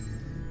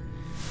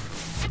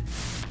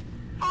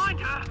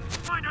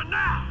 Find her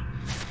now!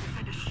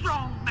 Send a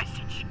strong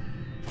message.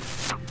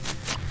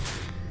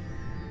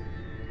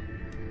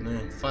 No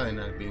enfaden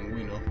al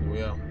pingüino,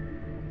 cuidado.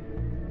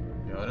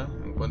 Y ahora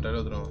encuentra el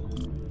otro.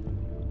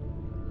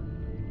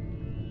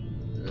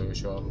 Tengo que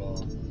llevarlo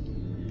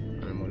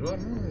al mismo lugar,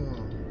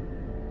 ¿no?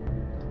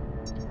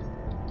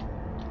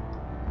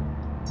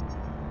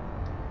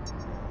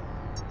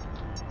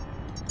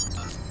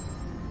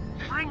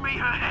 Bring me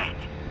her head.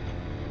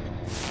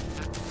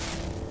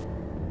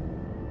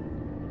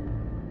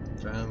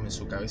 Tráeme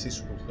su cabeza y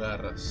sus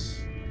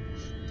garras.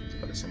 ¿Te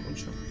parece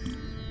mucho?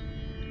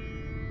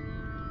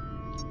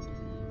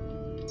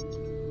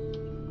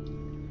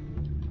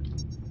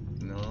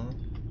 No.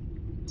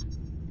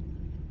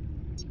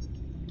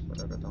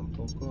 Por acá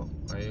tampoco.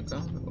 Ahí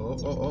acá.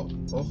 Oh,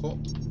 ojo.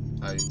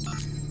 Ahí.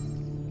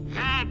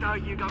 There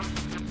you go.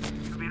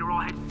 You'll be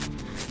alright.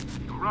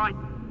 Alright.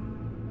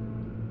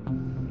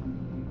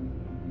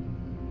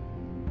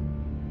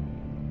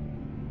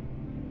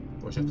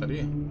 Pues ya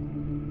estaría.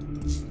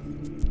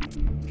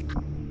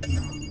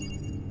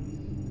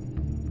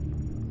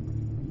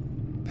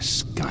 The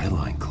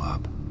Skyline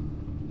Club.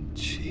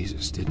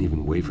 Jesus, didn't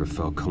even wait for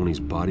Falcone's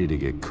body to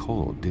get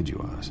cold, did you,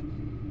 Oz?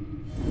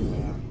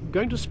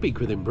 Going to speak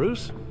with him,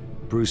 Bruce?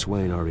 Bruce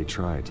Wayne already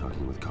tried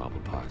talking with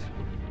Cobblepot.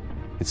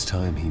 It's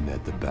time he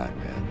met the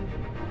Batman.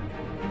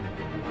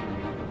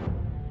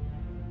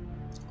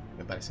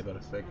 Me parece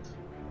perfecto.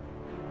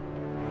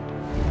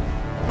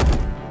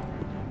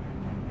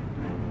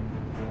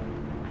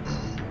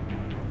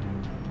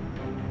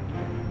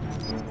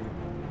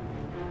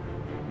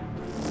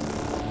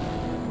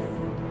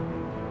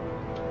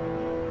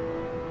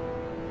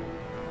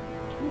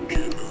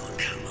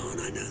 Come on,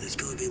 I know there's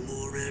gotta be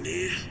more around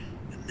here.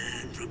 The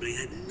man probably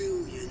had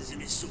millions in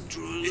his salt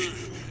drawer.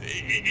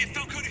 If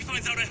Falcone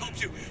finds out I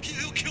helped you,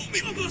 he'll kill me.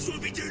 Your boss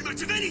won't be doing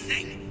much of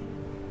anything.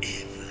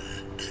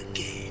 Ever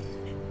again.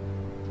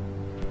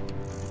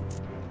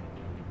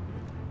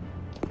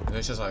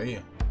 Ella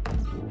sabía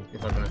que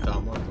Falcone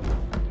estaba muerto.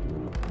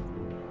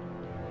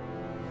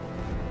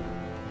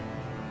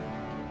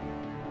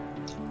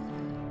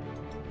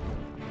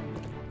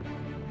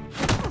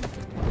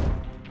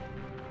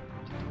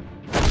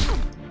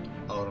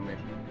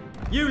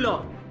 You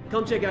lot,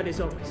 come check out this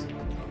office.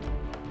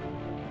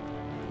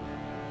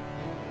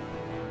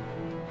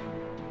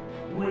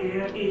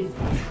 Where is...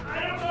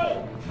 I don't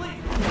know!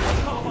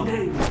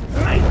 Please!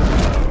 Hey,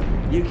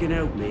 you can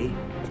help me.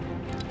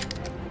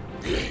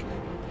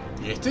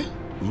 ¿Y este?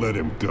 Let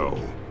him go.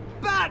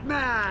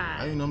 Batman!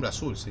 Hay un hombre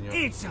azul, señor.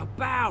 It's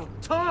about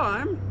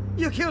time.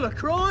 You kill a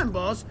crime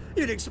boss,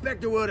 you'd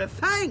expect a word of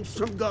thanks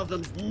from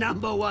Gotham's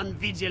 #1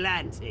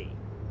 vigilante.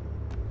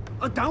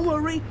 Oh, don't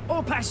worry,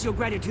 I'll pass your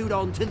gratitude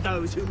on to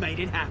those who made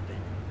it happen.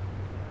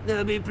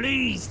 They'll be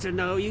pleased to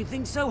know you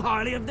think so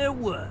highly of their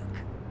work.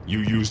 You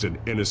used an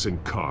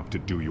innocent cop to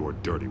do your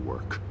dirty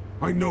work.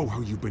 I know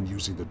how you've been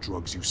using the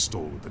drugs you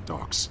stole at the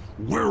docks.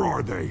 Where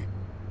are they?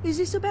 Is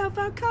this about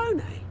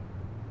Falcone?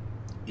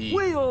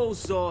 We all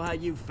saw how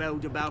you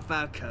felt about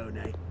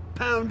Falcone.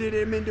 Pounded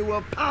him into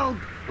a pulp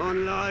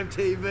on live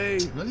TV.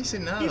 No dice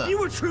nada. If you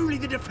were truly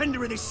the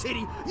defender of this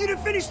city, you'd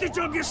have finished the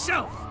job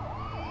yourself.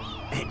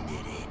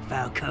 Admit it,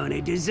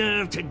 Falcone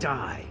deserved to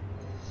die.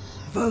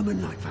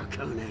 Vermin like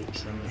Falcone.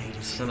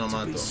 Yo no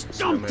mato.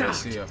 Se lo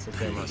merecía.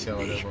 Fuiste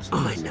demasiado lejos.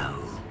 I know.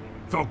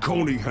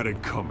 Falcone had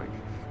it coming,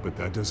 but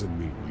that doesn't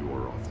mean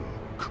you're off the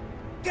hook.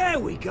 There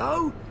we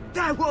go.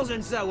 That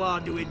wasn't so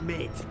hard to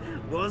admit,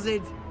 was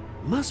it?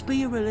 Must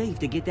be a relief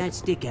to get that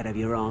stick out of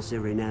your arse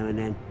every now and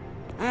then.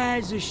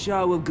 As a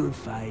show of good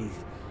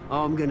faith,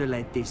 I'm gonna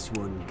let this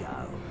one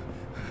go.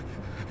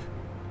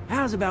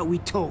 How's about we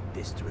talk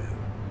this through?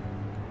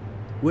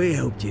 We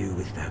helped you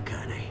with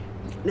Falcone.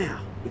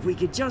 Now, if we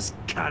could just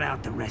cut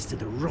out the rest of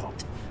the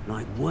rot,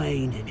 like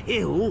Wayne and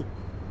Hill,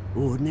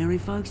 ordinary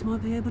folks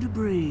might be able to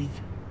breathe.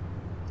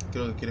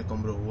 Creo que quieres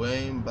con Bruce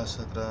Wayne, vas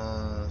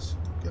atrás.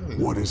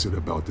 What is it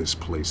about this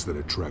place that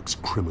attracts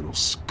criminal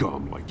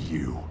scum like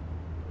you?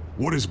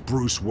 What does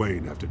Bruce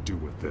Wayne have to do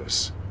with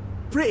this?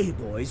 Pretty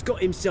Boy's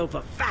got himself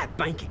a fat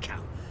bank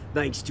account,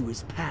 thanks to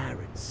his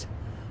parents.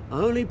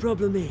 Only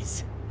problem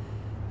is,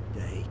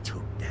 they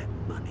took that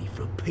money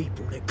from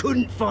people that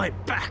couldn't fight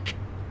back.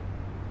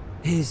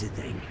 Here's the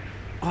thing,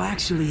 I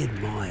actually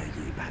admire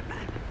you,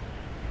 Batman.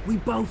 We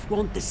both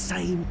want the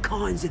same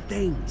kinds of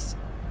things.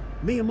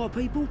 Me and my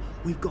people,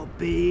 we've got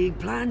big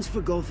plans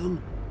for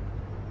Gotham.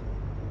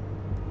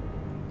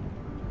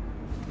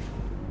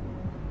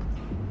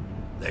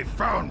 They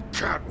found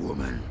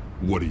Catwoman.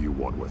 What do you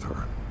want with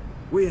her?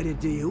 We had a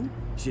deal.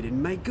 She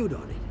didn't make good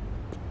on it.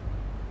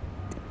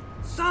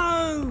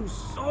 So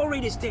sorry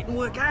this didn't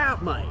work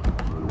out, mate.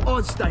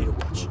 I'd stay to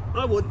watch.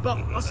 I would, but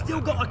I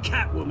still got a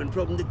Catwoman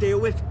problem to deal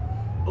with.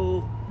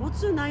 Or,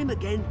 what's her name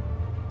again?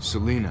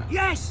 Selina.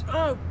 Yes!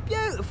 Oh,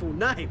 beautiful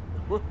name.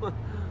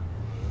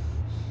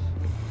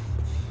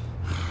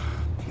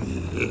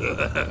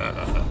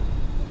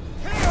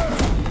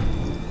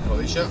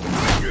 Rodilla.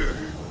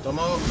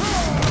 Toma.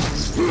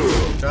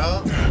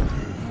 Chao.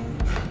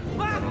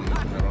 Me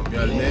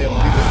rompió el medio.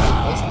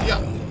 ¡Hostia!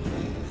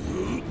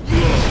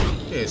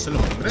 ¿Qué es? ¿Es lo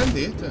más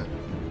grande este?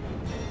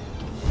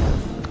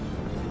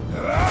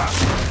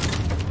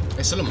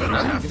 ¿Eso es lo más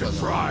grande? ¿Qué pasa?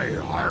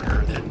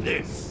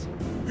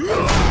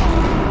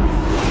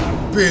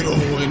 Pero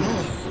bueno.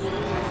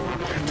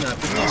 Una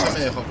piña me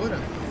dejó afuera.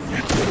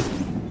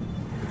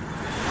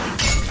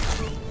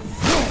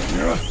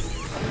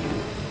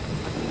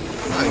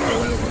 Ay, que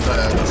vuelvo con toda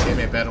la velocidad y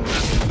me pega una.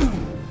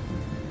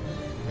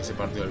 Que se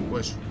partió el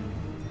cuello.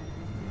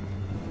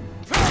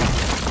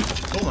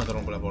 Toma, te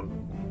rompo la puerta.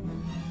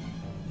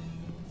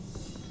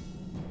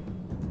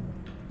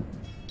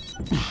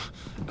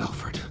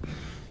 Alfred,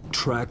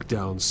 track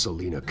down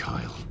Selina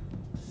Kyle.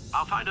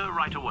 I'll find her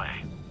right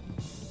away.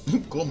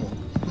 ¿Cómo?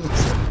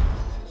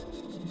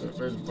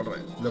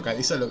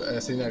 Localiza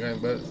Selina Kyle.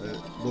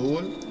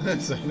 Google.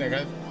 Selina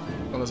Kyle.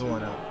 No sumo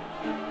nada.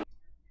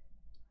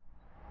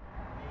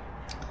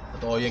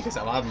 Todo bien que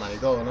sea Batman y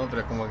todo, ¿no?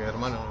 Pero es como que,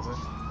 hermano, no sé.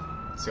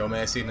 Si vos me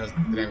decís, no,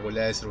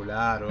 triangular el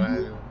celular o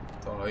algo,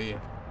 todavía.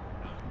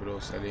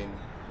 Bruce, Selina.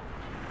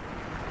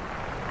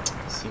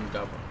 Sin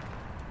capa.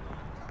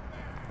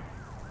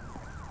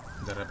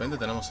 De repente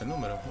tenemos el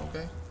número,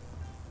 ok.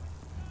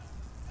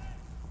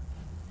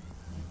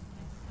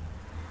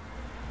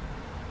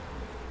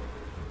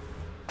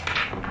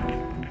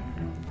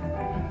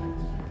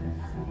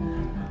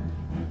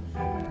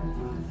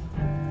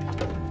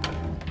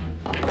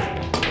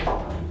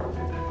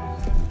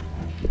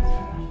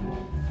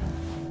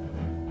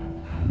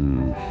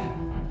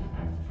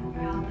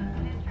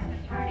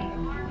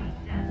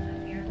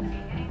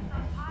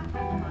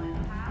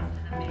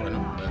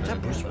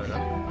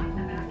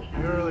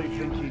 You really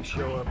think he'd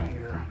show up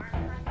here?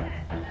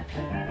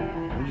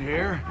 Did you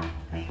hear?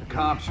 The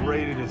cops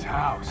raided his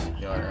house.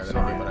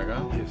 Sorry,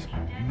 his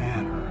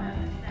manor.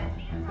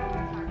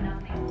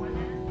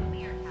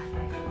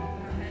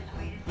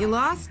 You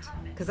lost?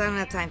 Because I don't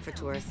have time for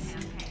tourists.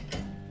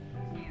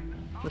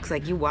 Looks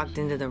like you walked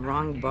into the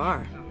wrong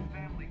bar.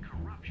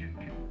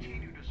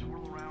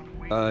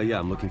 Yeah,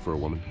 I'm looking for a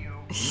woman.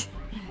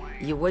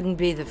 You wouldn't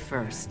be the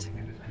first.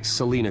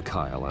 Selina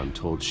Kyle, I'm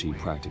told she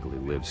practically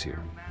lives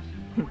here.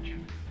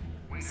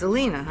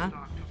 Selina, huh?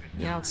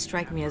 You don't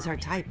strike me as her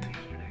type.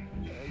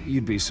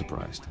 You'd be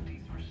surprised.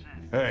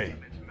 Hey,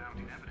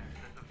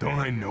 don't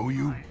I know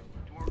you?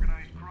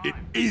 It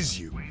is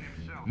you.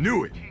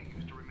 Knew it.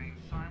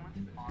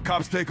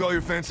 Cops take all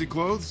your fancy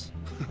clothes?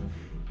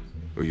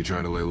 Are you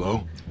trying to lay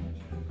low?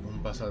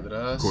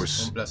 Of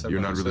course, you're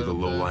not really the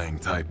low-lying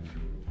type.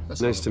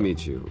 Nice to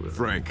meet you.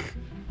 Frank.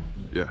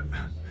 Yeah.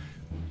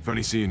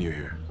 Funny seeing you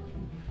here.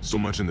 So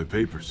much in the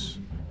papers.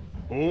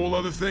 Whole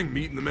other thing,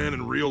 meeting the man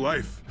in real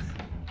life.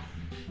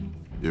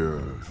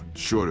 You're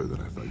shorter than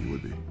I thought you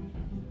would be.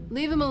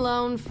 Leave him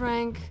alone,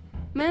 Frank.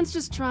 Man's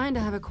just trying to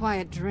have a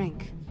quiet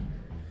drink.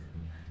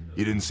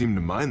 You didn't seem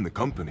to mind the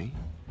company.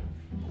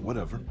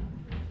 Whatever.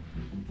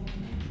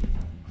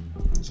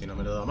 Si no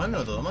me lo da mal,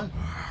 no todo mal.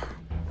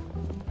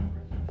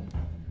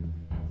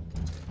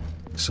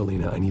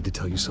 Selena, I need to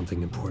tell you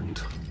something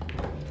important.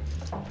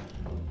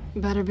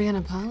 Better be an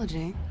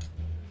apology.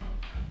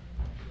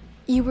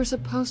 You were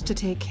supposed to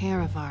take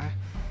care of our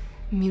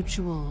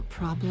mutual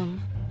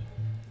problem.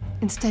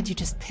 Instead, you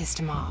just pissed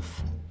him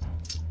off.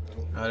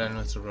 Ahora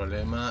nuestro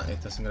problema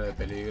está en grave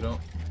peligro.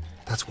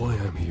 That's why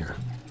I'm here.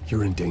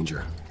 You're in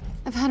danger.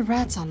 I've had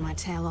rats on my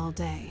tail all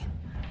day.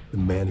 The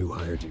man who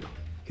hired you,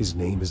 his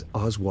name is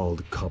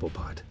Oswald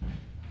Cobblepot.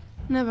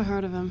 Never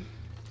heard of him.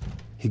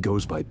 He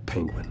goes by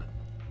Penguin.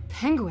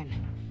 Penguin?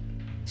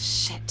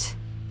 Shit.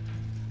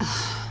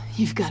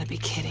 You've got to be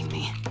kidding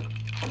me.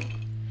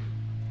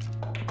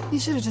 You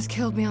should have just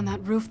killed me on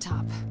that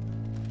rooftop.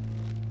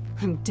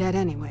 I'm dead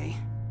anyway.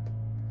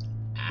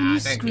 When you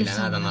screw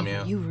someone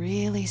over, you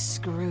really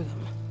screw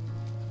them.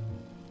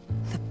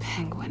 The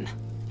Penguin.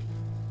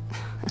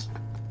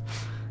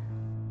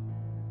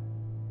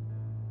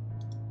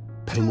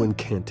 Penguin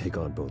can't take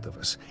on both of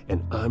us,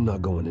 and I'm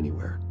not going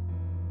anywhere.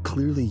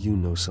 Clearly you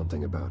know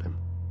something about him.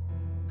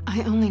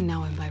 I only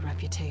know him by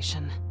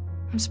reputation.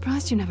 I'm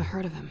surprised you never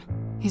heard of him.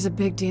 He's a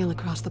big deal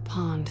across the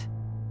pond.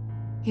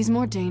 He's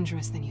more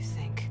dangerous than you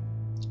think.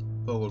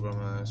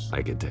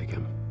 I could take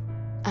him.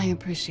 I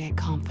appreciate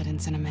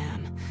confidence in a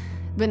man,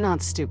 but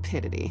not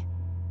stupidity.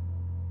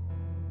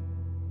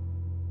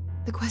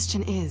 The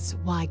question is,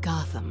 why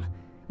Gotham?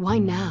 Why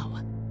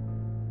now?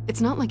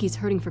 It's not like he's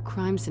hurting for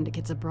crime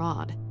syndicates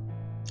abroad.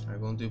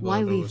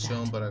 Why leave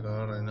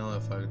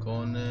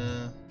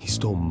that? He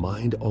stole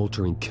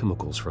mind-altering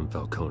chemicals from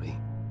Falcone.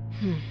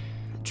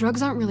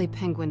 Drugs aren't really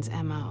Penguin's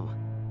MO.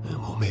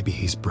 Well, maybe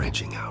he's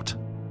branching out.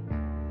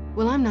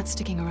 Well, I'm not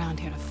sticking around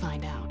here to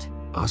find out.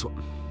 Oswald,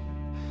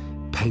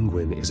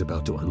 Penguin is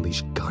about to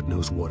unleash God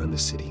knows what on the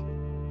city.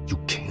 You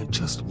can't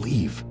just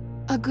leave.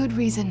 A good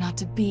reason not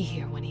to be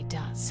here when he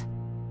does.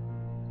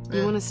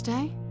 You want to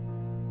stay?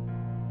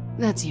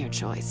 That's your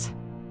choice.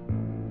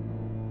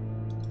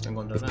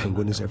 If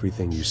Penguin is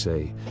everything you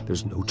say,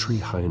 there's no tree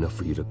high enough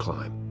for you to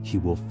climb. He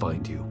will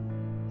find you.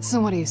 So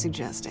what are you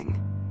suggesting?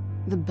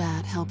 The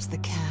bat helps the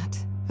cat?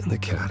 And the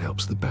cat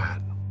helps the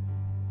bat.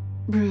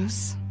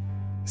 Bruce,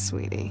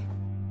 sweetie,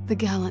 the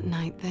gallant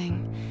knight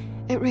thing,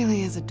 it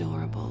really is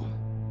adorable.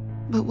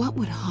 But what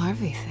would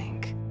Harvey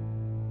think?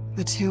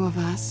 The two of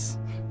us,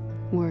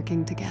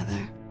 working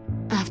together?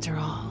 After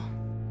all,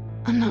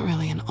 I'm not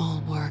really an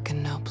all work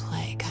and no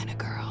play kind of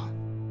girl.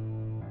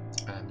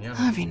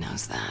 Harvey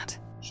knows that.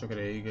 Yo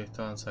creí que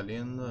estaban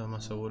saliendo, es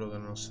más seguro que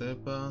no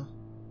sepa.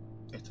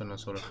 Esto no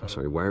es sobre Harvey. I'm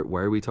sorry,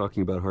 why are we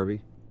talking about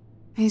Harvey?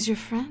 He's your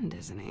friend,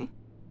 isn't he?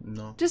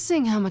 No. Just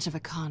seeing how much of a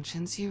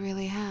conscience you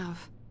really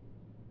have.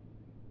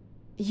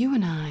 You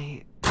and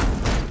I...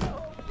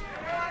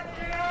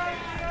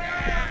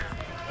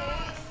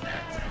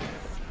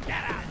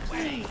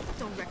 Please,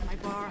 don't wreck my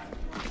bar.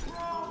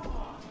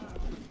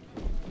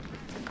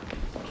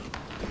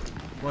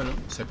 Bueno,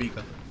 se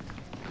pica.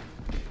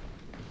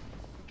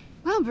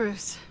 Well,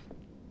 Bruce,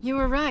 you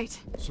were right.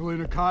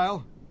 Selena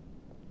Kyle,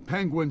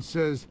 Penguin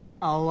says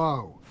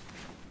hello.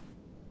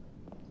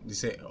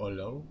 Dice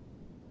hello.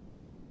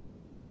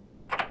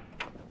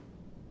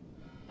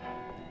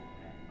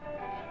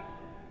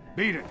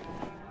 Beat it.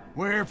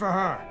 We're here for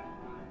her.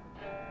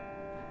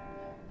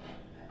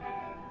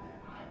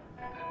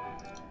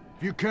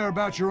 If you care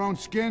about your own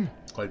skin,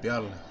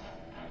 golpearla.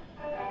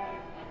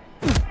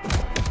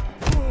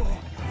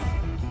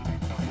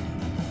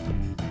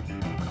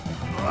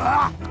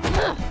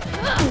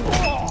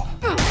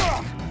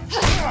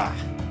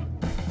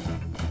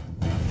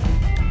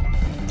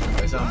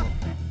 Empezamos.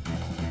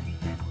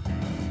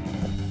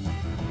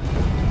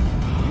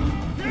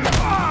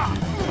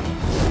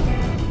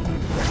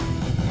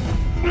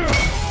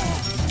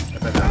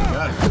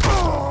 Espectacular.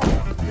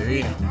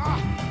 Divino.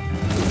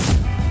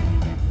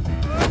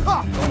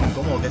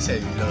 ¿Cómo que es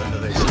lo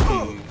de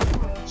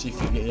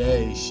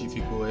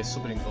Shifiku es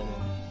súper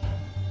incómodo?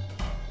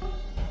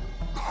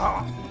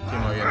 ¿Qué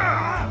me viene?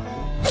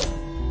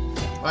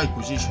 ¡Ay,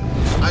 cuchillo!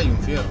 ¡Ay, un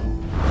fierro!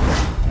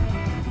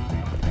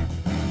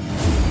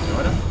 ¿Y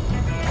ahora?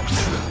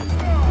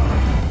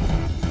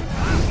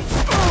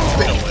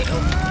 Pero bueno.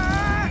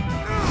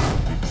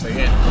 Estoy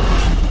bien.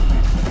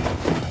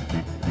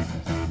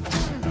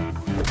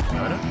 ¿Y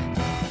ahora?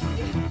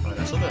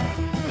 ¿Ahora es otra?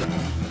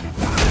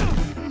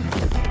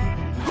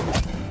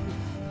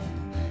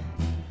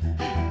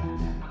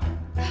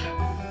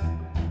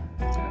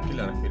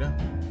 Tranquila,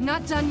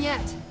 not done yet.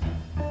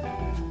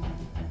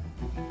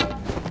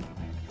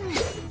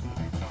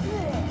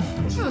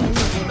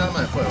 Un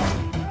arma de fuego.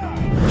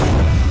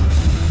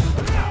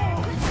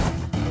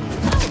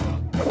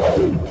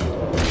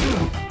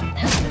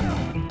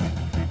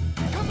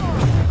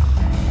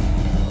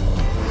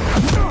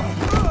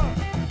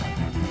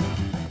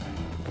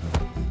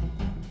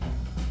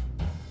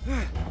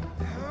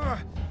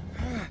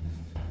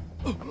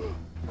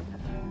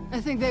 I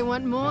think they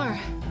want more.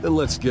 Then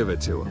let's give it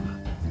to them.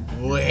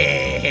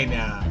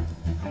 Buena.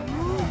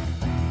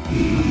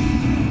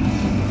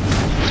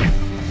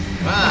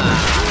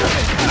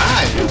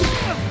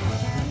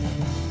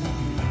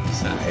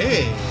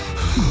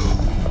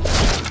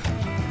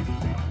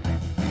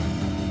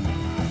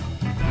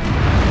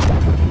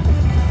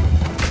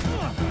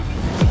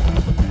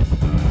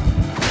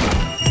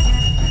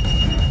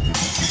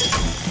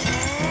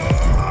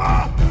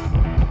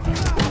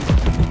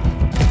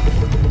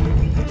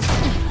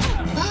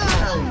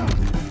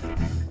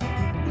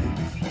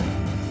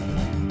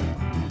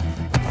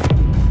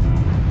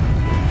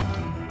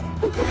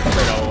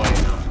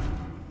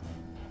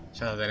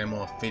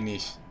 Tenemos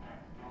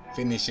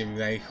finishing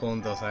ahí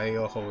juntos, ahí,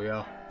 ojo,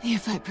 cuidado. You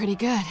fight pretty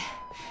good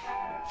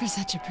for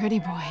such a pretty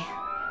boy.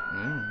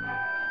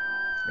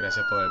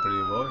 Gracias por el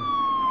pretty boy.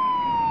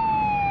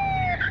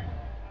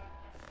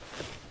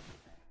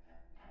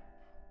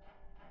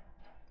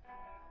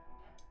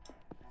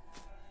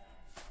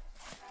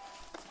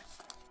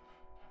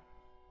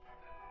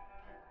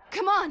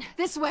 Come on,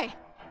 this way.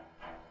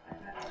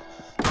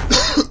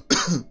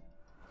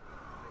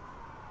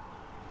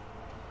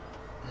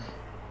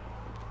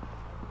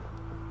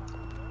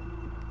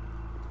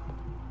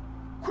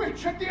 Quick,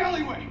 check the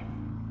alleyway!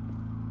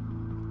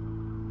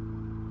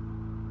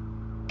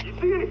 You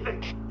see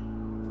anything?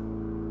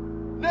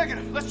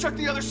 Negative, let's check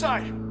the other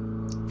side.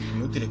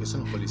 Inútiles que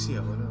son los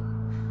policías, boludo.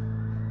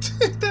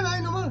 Están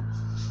ahí nomás.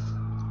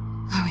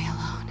 Are we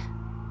alone?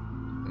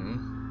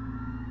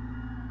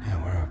 Yeah,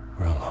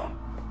 we're alone.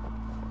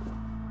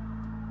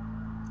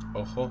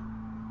 Ojo.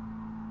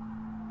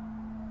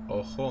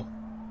 Ojo.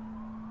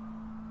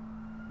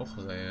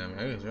 Ojos ahí,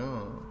 mira que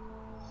yo.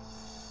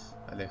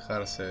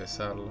 Alejarse de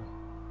Sarla.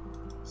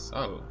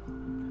 Sarla.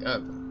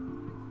 Gato.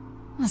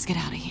 Let's get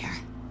out of here.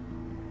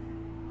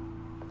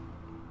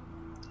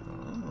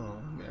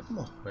 Oh, mira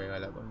cómo juega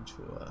la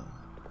conchuda.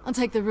 I'll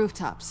take the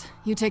rooftops.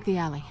 You take the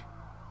alley.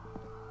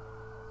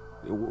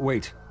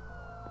 Wait.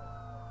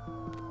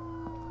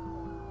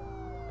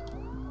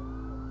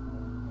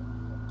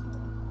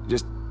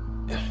 Just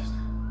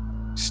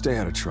stay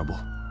out of trouble.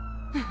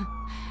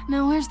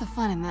 Now, where's the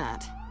fun in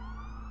that?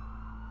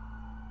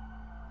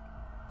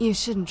 You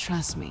shouldn't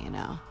trust me, you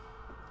know.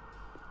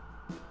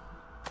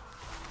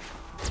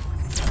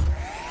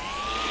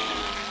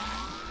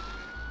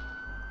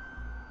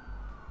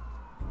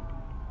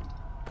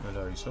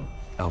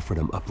 Alfred,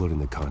 I'm uploading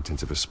the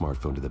contents of a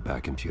smartphone to the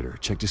back computer.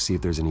 Check to see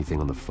if there's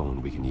anything on the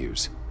phone we can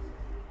use.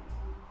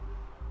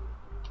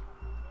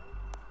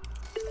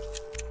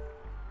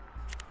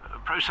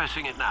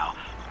 Processing it now.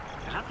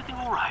 Is everything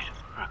all right?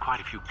 There are quite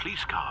a few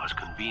police cars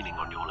convening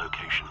on your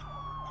location.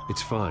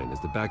 It's fine. Has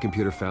the back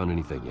computer found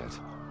anything yet?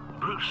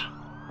 Bruce,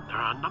 there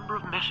are a number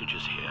of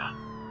messages here.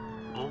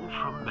 All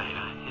from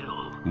Mayor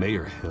Hill.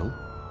 Mayor Hill?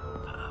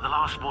 The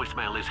last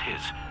voicemail is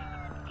his.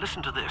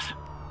 Listen to this.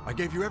 I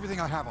gave you everything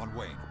I have on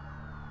Wayne.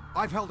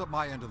 I've held up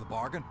my end of the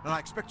bargain, and I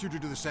expect you to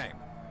do the same.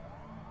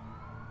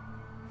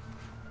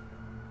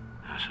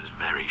 This is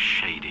very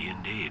shady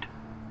indeed.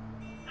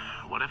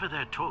 Whatever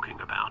they're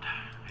talking about,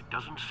 it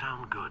doesn't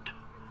sound good.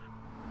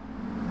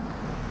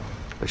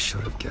 I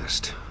should have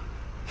guessed.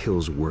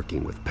 Hill's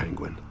working with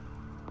Penguin.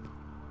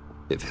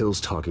 If Hill's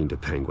talking to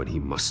Penguin, he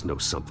must know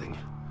something.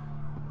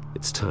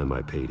 It's time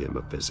I paid him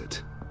a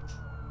visit.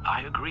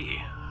 I agree.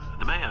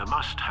 The mayor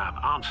must have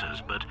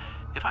answers, but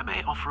if I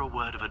may offer a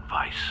word of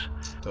advice.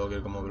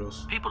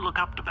 People look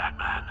up to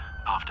Batman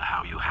after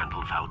how you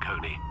handled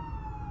Falcone.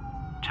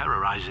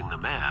 Terrorizing the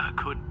mayor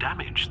could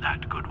damage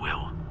that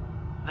goodwill.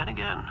 Then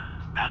again,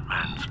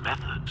 Batman's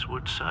methods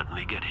would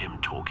certainly get him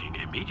talking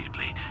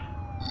immediately.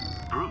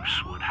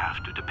 Bruce would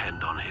have to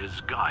depend on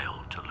his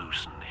guile to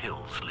loosen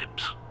Hill's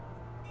lips.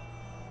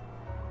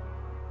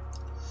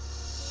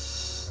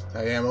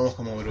 Está bien, vamos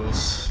como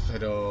Bruce,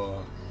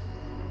 pero...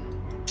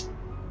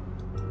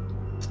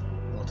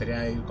 Me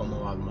gustaría ir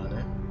como Batman,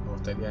 Me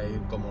gustaría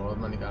ir como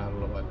Batman y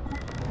cagarlo, vale.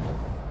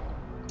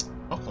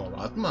 Vamos como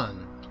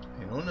Batman,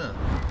 en una.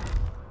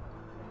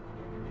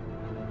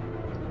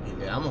 Y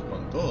le damos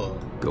con todo.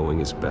 Going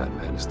as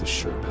Batman is the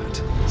sure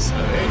bet.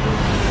 ¿Sabe?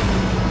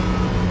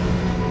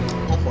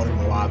 Vamos por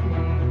como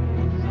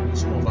Batman.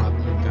 Somos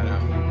Batman,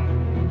 carajo.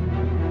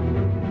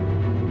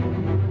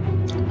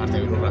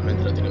 Aparte Bruce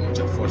realmente no tiene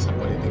mucha fuerza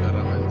política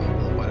realmente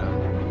como para...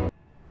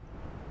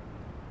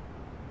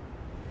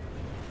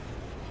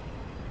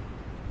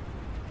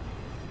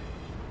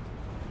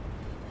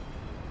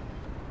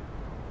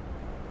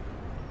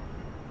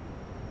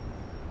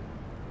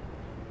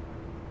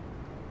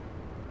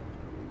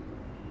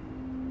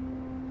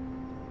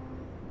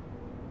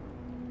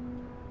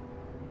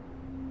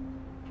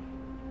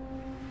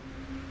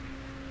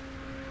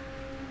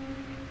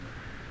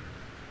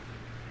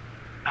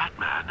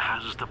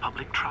 has the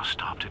public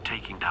trust after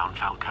taking down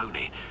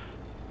Falcone.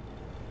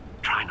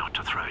 Try not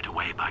to throw it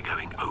away by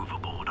going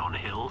overboard on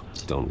Hill.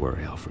 Don't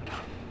worry, Alfred.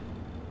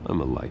 I'm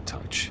a light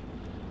touch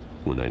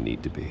when I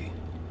need to be.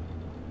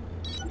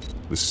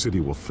 The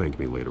city will thank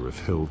me later if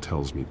Hill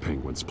tells me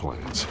Penguin's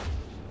plans.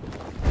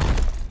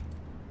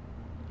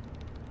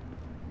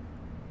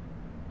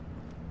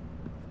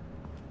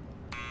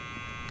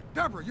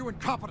 Deborah, you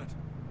incompetent!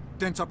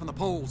 Dent's up in the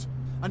polls.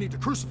 I need to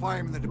crucify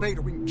him in the debate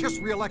or we can kiss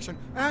re-election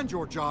and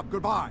your job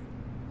goodbye.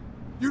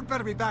 You'd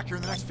better be back here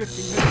in the next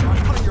 15 minutes or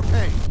I'm cutting your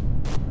pay.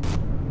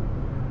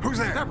 Who's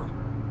there? Deborah!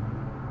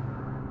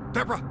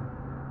 Deborah!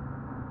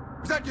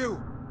 Is that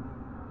you?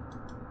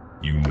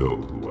 You know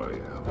who I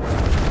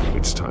am.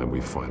 It's time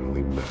we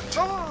finally met.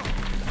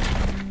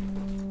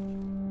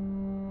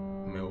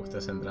 Me gusta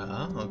esa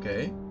entrada,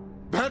 okay.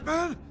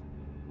 Batman?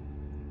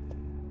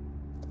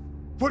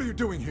 What are you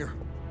doing here?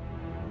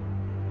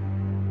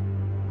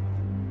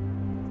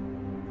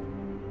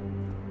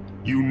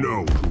 You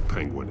know who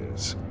Penguin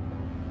is.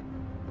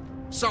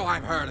 So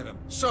I've heard of him.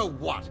 So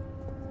what?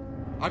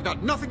 I've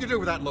got nothing to do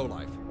with that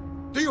lowlife.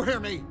 Do you hear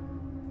me?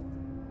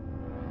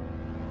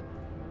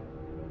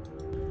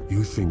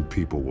 You think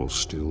people will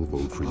still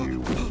vote for you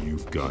when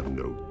you've got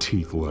no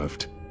teeth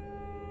left?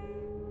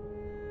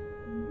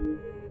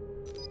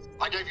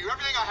 I gave you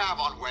everything I have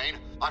on Wayne.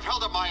 I've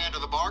held up my end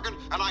of the bargain,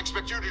 and I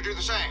expect you to do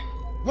the same.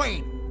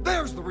 Wayne,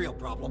 there's the real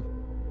problem.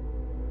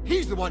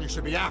 He's the one you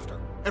should be after.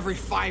 Every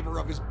fiber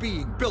of his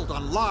being built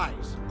on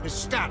lies, his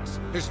status,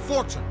 his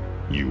fortune.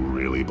 You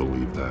really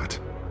believe that?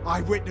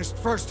 I witnessed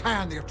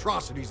firsthand the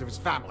atrocities of his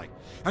family,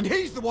 and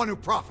he's the one who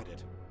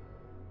profited.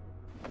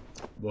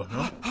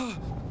 Bueno.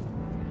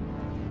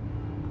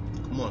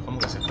 ¿Cómo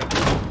que se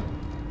escapa?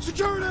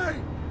 Security!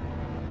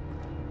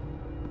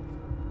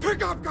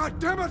 Pick up,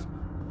 goddammit!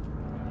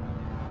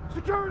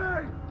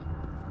 Security!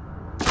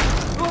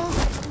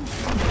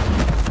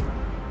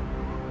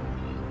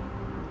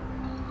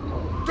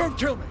 Don't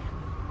kill me!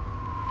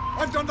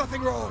 I've done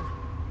nothing wrong!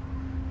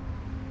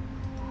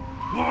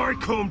 Why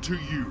come to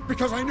you?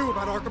 Because I knew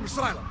about Arkham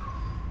Asylum,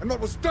 and what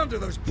was done to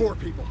those poor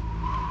people.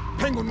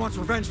 Penguin wants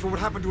revenge for what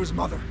happened to his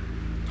mother.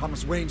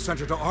 Thomas Wayne sent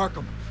her to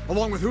Arkham,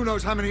 along with who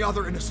knows how many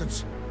other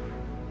innocents.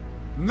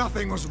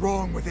 Nothing was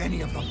wrong with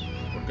any of them.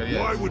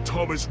 Why would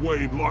Thomas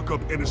Wayne lock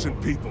up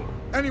innocent people?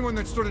 Anyone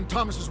that stood in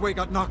Thomas's way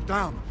got knocked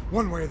down,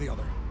 one way or the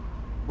other.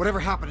 Whatever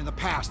happened in the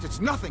past, it's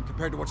nothing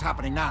compared to what's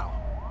happening now.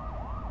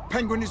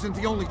 Penguin isn't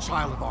the only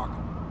child of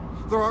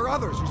Arkham. There are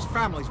others whose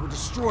families were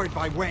destroyed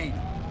by Wayne.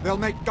 They'll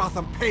make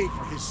Gotham pay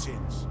for his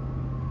sins.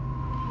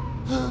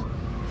 No.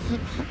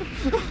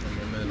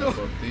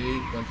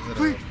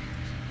 Please,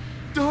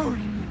 don't.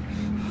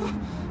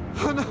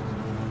 No.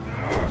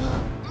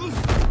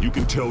 You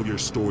can tell your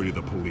story to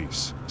the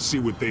police. See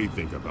what they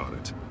think about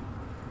it.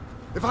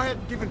 If I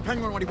hadn't given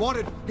Penguin what he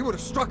wanted, he would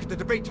have struck at the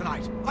debate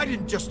tonight. I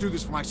didn't just do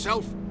this for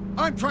myself.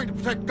 I'm trying to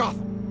protect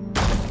Gotham.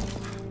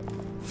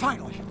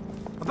 Finally.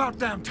 About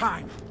damn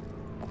time.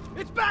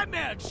 It's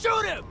Batman!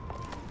 Shoot him!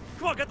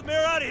 Come on, get the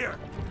mayor out of here!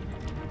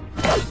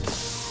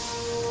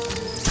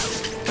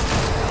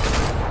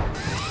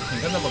 Me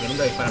encanta porque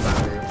nunca dispara para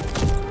arriba.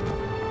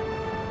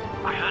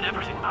 I heard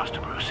everything, Master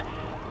Bruce.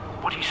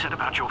 What he said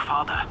about your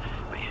father.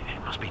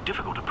 It must be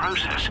difficult to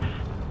process.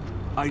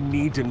 I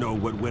need to know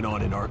what went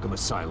on in Arkham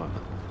Asylum.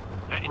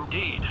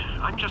 Indeed.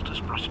 I'm just as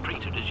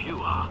frustrated as you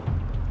are.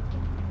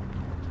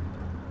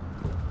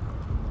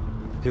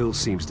 Hill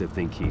seems to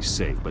think he's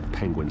safe, but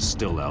Penguin's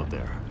still out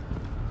there.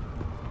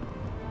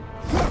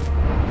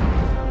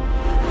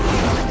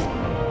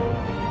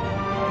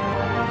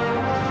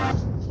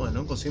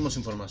 Bueno, conseguimos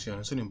información,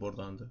 eso es lo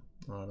importante.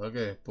 La verdad que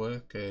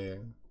después que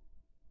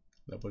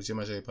la policía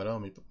me haya disparado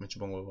me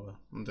chupa un huevo,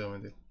 no te voy a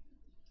mentir.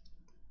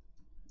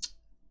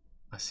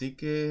 Así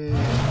que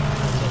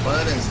su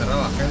padre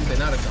encerraba gente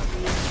en Arkham.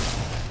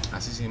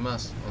 Así sin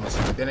más, donde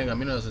se metían en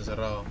camino los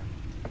encerraba.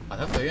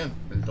 Bastante bien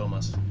el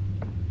Thomas.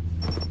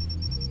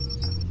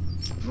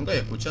 Nunca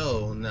había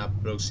escuchado una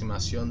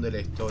aproximación de la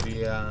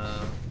historia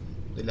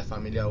de la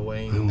familia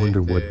Wayne. I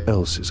wonder what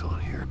else is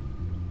on here.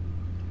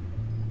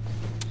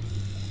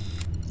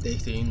 De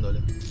este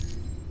índole.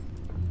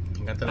 Me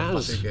encanta lo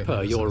As fácil que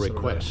per your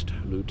request,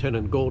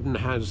 Lieutenant Gordon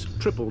has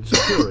tripled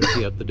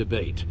security at the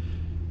debate.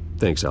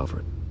 Thanks,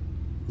 Alfred.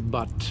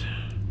 But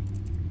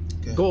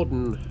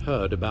Gordon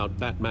heard about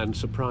Batman's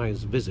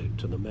surprise visit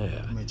to the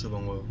mayor.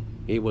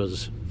 He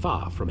was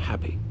far from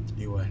happy.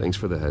 Thanks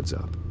for the heads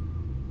up.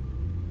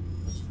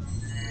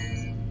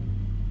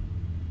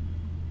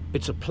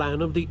 It's a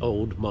plan of the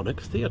old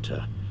Monarch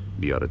Theater.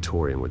 The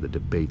auditorium where the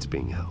debate's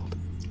being held.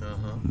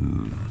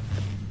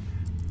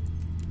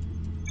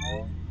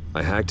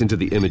 I hacked into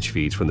the image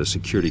feeds from the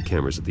security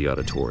cameras at the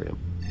auditorium.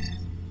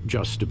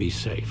 Just to be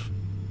safe.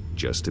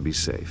 Just to be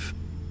safe.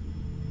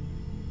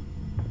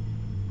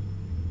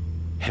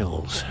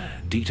 Hills,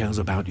 details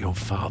about your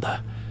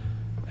father.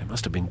 They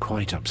must have been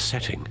quite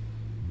upsetting.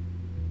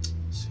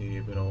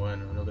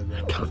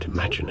 I can't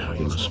imagine how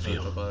you must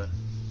feel.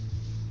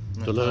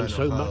 To learn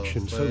so much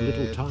in so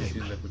little time.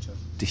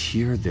 To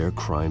hear their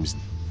crimes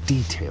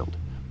detailed,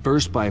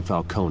 First by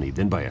Falcone,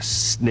 then by a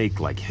snake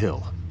like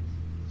Hill.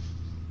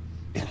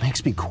 It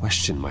makes me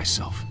question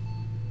myself.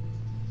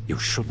 You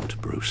shouldn't,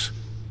 Bruce.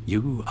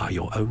 You are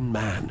your own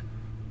man.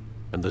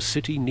 And the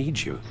city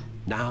needs you,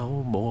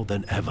 now more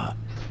than ever.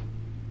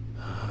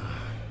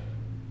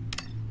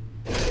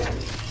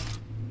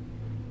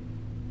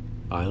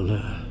 I'll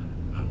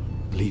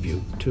leave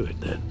you to it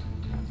then.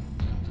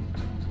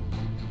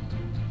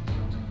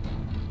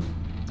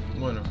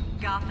 Bueno.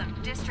 Gotham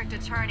District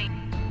Attorney.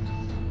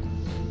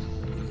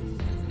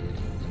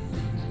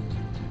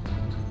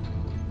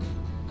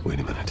 Wait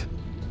a minute.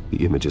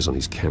 The images on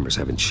these cameras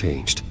haven't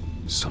changed.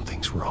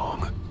 Something's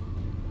wrong.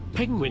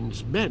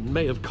 Penguin's men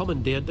may have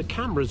commandeered the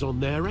cameras on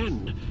their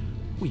end.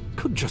 We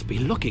could just be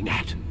looking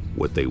at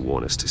what they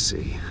want us to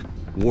see.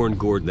 Warn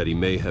Gordon that he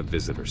may have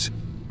visitors.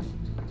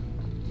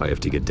 I have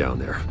to get down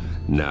there.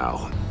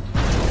 Now.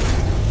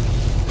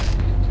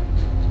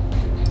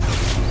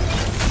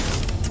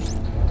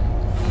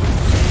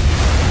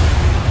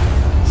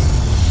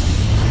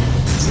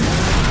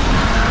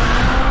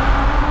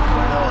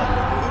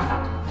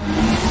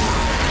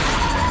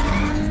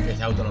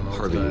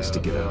 Harvey needs to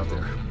get out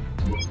there.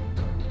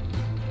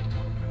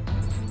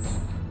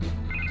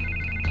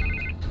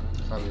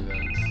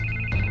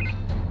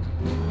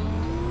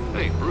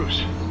 Hey,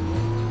 Bruce.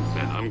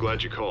 Man, I'm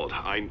glad you called.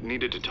 I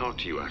needed to talk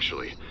to you,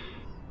 actually.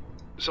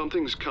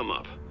 Something's come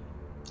up.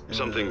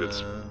 Something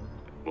that's...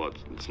 well,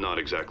 it's not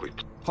exactly...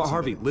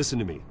 Harvey, listen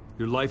to me.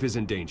 Your life is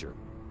in danger.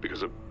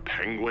 Because of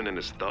Penguin and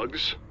his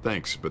thugs?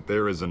 Thanks, but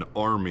there is an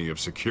army of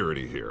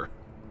security here.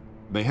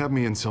 They have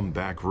me in some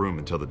back room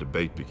until the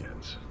debate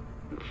begins.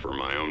 For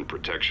my own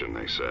protection,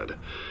 they said. A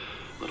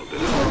little bit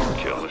of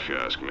overkill, if you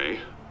ask me.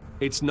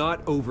 It's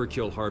not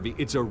overkill, Harvey.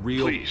 It's a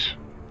real... Please.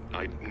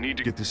 I need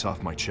to get this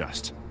off my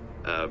chest.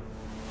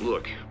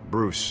 Look.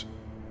 Bruce,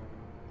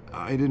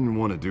 I didn't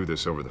want to do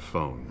this over the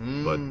phone,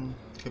 but...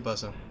 ¿Qué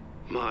pasa?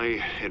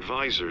 My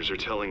advisors are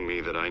telling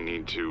me that I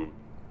need to...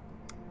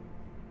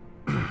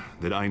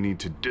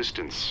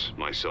 distance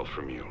myself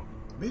from you.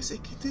 ¿Ves? Es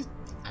que este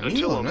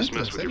until amigo all this nuestro,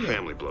 mess with your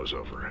family blows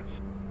over.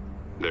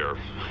 They're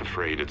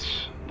afraid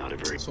it's not a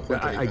very...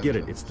 I get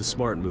it. It's the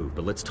smart move,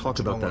 but let's talk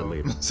about that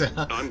later.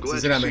 I'm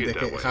glad you see it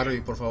that way.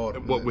 Harvey, por favor.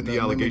 What with the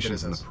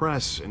allegations in the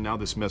press, and now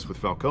this mess with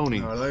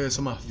Falcone... La verdad que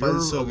eso más You're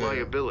falso a que...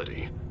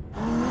 liability.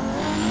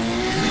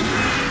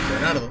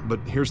 Leonardo. But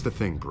here's the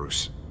thing,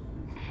 Bruce.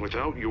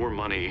 Without your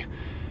money...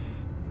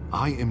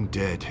 I am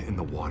dead in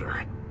the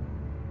water.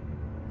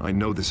 I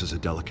know this is a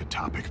delicate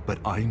topic, but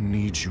I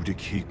need you to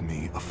keep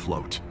me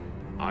afloat.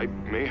 I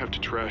may have to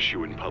trash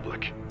you in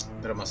public.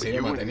 Pero me sigue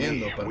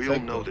manteniendo, we'll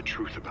know the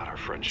truth about our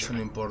friendship. Eso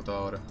no importa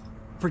ahora.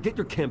 Forget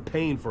your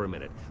campaign for a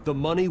minute. The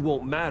money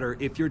won't matter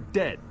if you're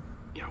dead.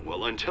 Yeah,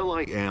 well, until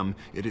I am,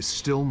 it is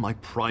still my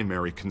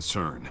primary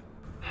concern.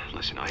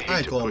 Listen, I Ay,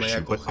 hate to cómo me push voy a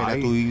you, but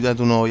coger a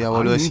tu novia,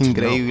 boludo. Es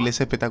increíble, es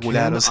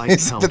espectacular. O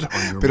sea,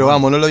 pero your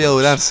vamos, no lo voy a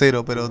durar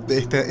cero, pero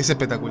es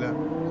espectacular.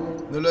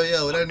 No lo voy a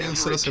durar ni un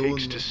solo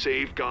segundo. to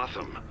save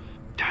Gotham.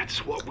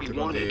 That's what we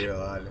wanted.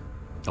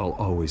 I'll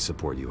always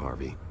support you,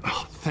 Harvey.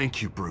 Oh,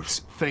 thank you,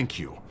 Bruce. Thank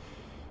you.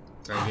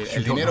 Tranquilo. You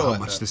El don't dinero know va how a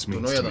much estar. this Tu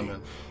means novia to me.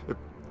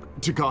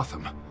 también. To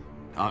Gotham.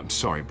 I'm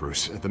sorry,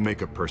 Bruce. The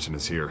makeup person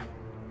is here.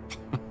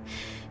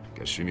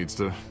 Guess she needs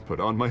to put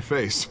on my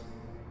face.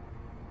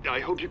 I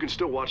hope you can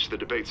still watch the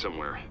debate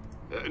somewhere.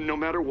 No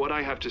matter what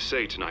I have to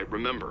say tonight,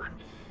 remember.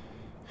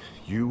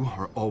 You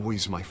are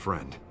always my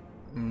friend.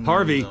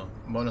 Harvey. No,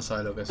 vos no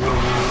sabes lo que es.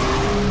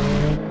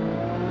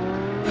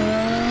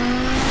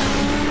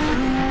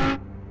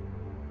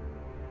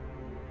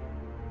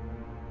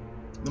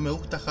 No me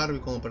gusta Harvey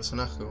como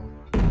personaje,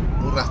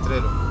 muy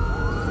rastrero.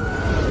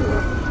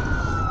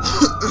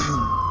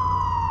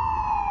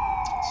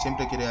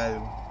 Siempre quiere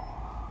algo.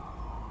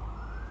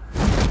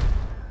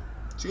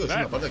 Sigo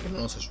diciendo aparte que no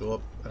nos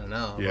ayudó para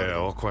nada. Yeah,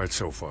 all quiet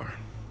so far.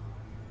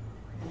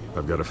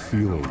 I've got a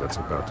feeling that's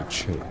about to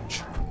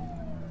change.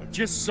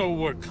 Just so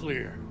we're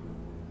clear,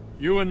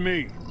 you and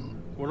me,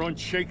 we're on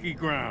shaky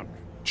ground.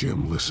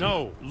 Jim, listen.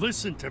 No,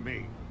 listen to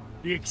me.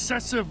 The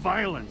excessive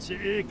violence,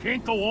 it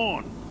can't go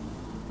on.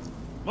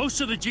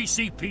 Most of the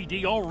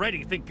GCPD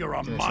already think you're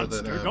a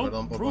monster.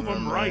 Don't prove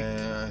them right.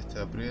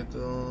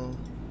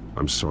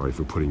 I'm sorry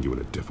for putting you in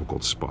a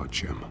difficult spot,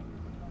 Jim.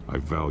 I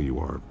value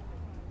our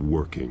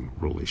working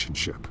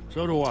relationship.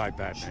 So do I,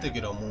 Batman.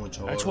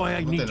 That's why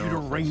I need you to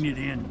rein it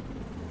in.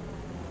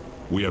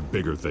 We have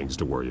bigger things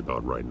to worry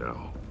about right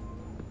now.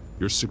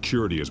 Your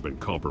security has been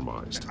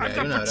compromised. I've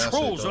got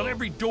patrols on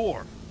every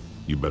door.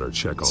 You better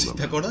check on them.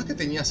 ¿Te acordás que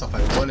tenías a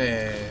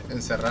Falcone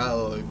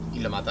encerrado y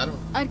lo mataron?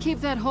 I'd keep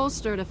that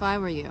holstered if I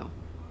were you.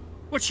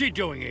 What's she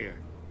doing here?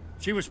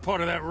 She was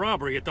part of that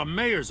robbery at the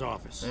mayor's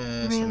office.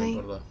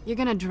 Really? You're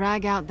gonna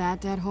drag out that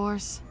dead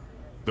horse?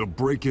 The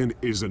break-in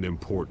isn't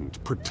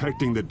important.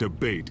 Protecting the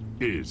debate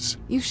is.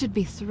 You should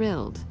be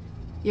thrilled.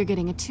 You're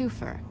getting a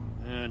twofer.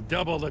 And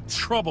double the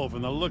trouble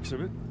from the looks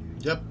of it.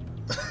 Yep.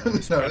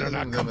 This better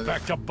not come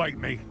back to bite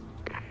me.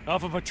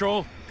 Alpha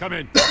Patrol, come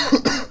in.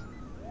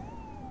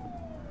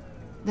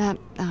 That,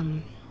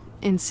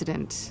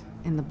 incident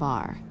in the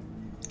bar.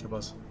 ¿Qué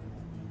pasa?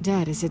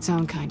 Dead is its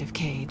own kind of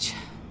cage.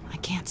 I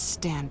can't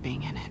stand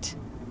being in it.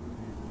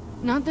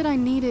 Not that I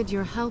needed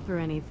your help or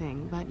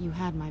anything, but you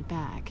had my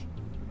back.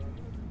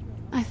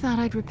 I thought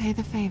I'd repay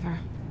the favor.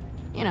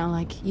 You know,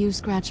 like you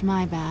scratch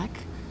my back,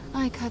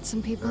 I cut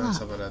some people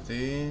up.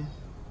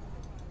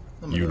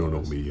 You don't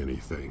owe me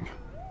anything.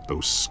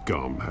 Those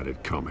scum had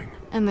it coming.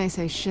 And they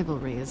say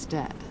chivalry is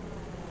dead.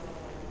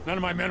 None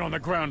of my men on the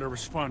ground are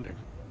responding.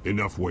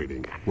 Enough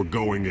waiting. We're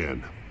going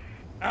in.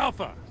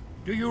 Alpha,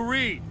 do you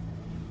read?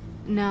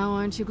 Now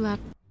aren't you glad?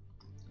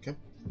 Okay.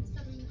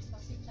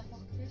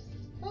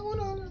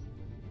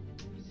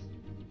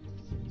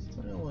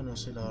 Bueno,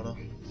 sí, la verdad.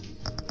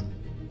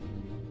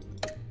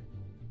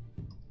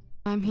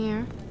 I'm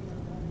here.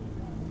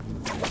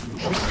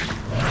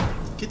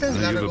 ¿Qué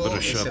tan largo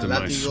es el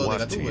látigo de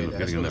la tubería?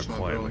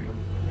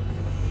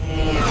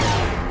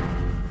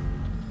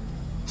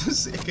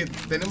 Es que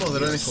tenemos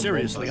drones con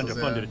Seriously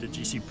underfunded at the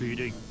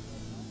GCPD.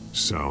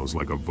 Sounds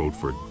like a vote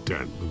for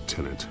Dent,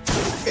 Lieutenant.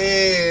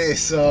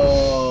 Eso.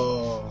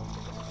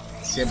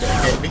 Siempre,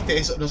 viste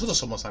eso. Nosotros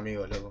somos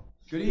amigos, loco.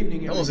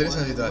 Estamos en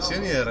esa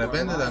situación y de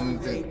repente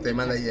también te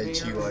manda ahí el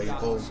chivo ahí.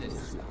 Oh.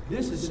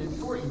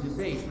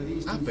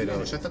 Ah,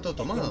 pero ya está todo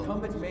tomado.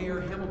 Incumbent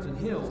Mayor Hamilton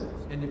Hill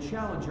and the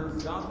challenger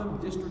Gotham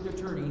District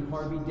Attorney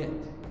Harvey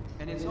Dent.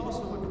 And it's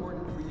also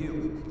important for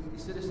you,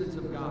 citizens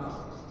of Gotham,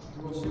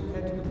 who will soon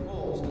head to the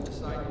polls to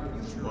decide your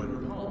future in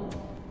your home.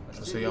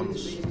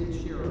 Procedamos.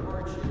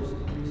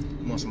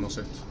 ¿Cómo hacemos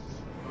esto?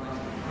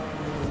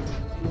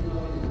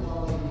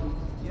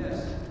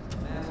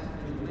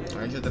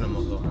 Ahí ya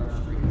tenemos dos.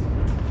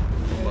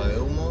 Bomba de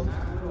humo.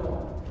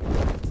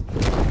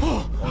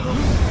 ¡Oh!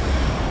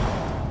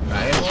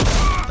 Caemos.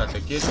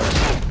 Estate quieto.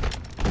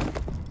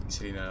 Y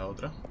se viene la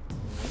otra.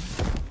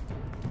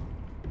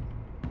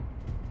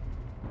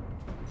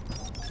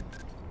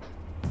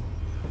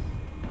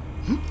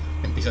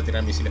 Empieza a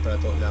tirar misiles para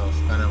todos lados.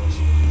 Ganamos.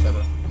 Ya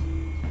atrás.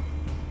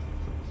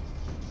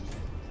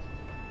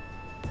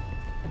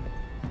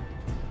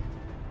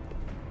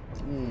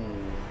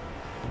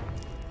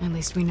 At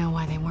least we know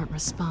why they weren't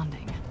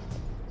responding.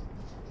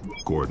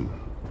 Gordon,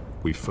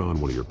 we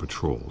found one of your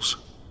patrols.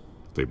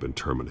 They've been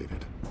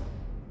terminated.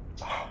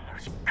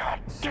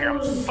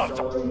 Goddamn sons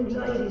of...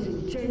 Ladies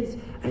and gents,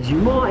 as you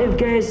might have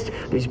guessed,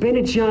 there's been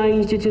a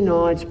change to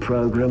tonight's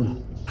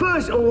program.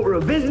 First order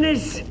of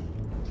business,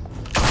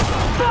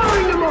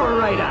 firing the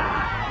moderator.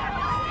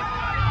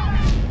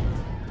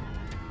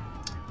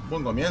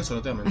 Buen comienzo,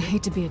 no te voy a I mentir.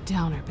 hate to be a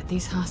downer, but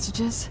these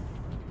hostages,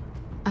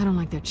 I don't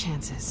like their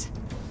chances.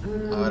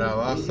 Ahora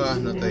bajas,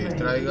 no te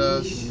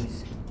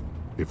distraigas.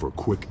 If we're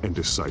quick and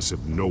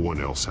decisive, no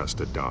one else has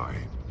to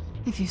die.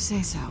 If you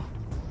say so.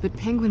 But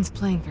Penguin's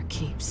playing for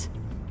keeps.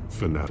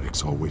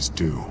 Fanatics always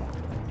do.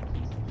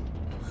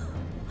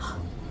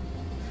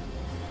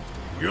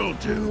 You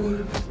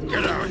two,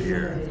 get out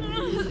here.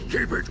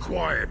 Keep it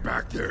quiet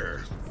back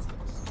there.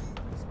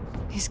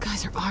 These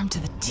guys are armed to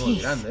the Muy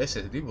teeth. grande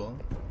ese tipo.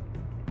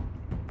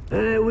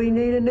 We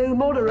need a new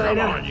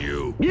moderator. Come on,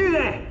 you. You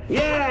there?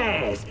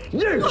 Yes.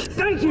 You.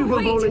 Thank you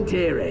for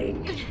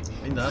volunteering.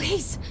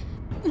 Please,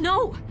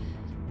 no.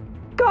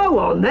 Go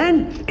on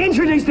then.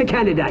 Introduce the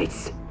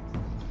candidates.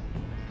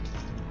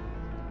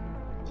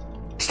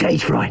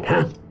 Stage fright,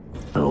 huh?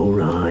 All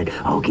right,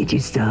 I'll get you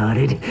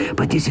started,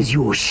 but this is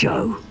your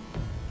show.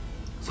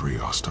 3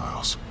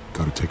 hostiles.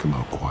 Gotta take them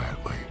out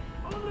quietly.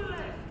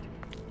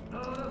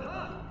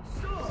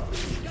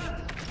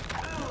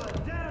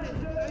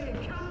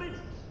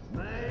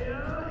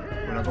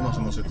 Bueno, ¿cómo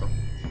hacemos esto?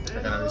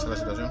 Hay que analizar la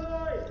situación.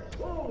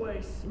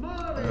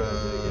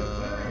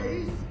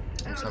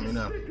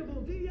 Examinar.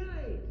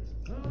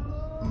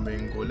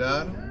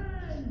 Vincular.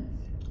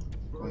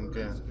 ¿Con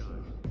qué?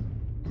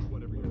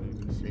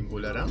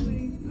 ¿Vinculará?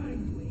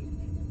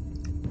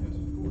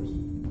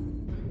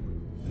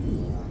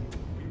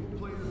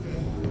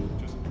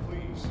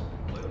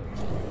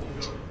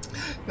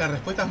 La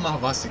respuesta es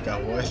más básica,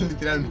 es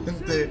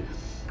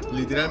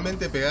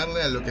literalmente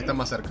pegarle a lo que está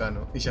más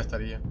cercano y ya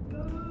estaría.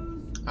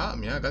 Ah,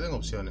 mira, acá tengo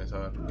opciones, a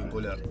ver,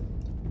 vincular.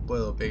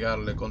 Puedo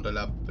pegarle contra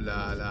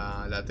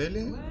la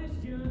tele.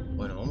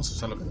 Bueno, vamos a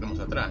usar lo que tenemos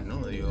atrás,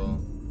 ¿no? Digo,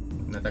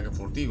 un ataque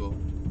furtivo.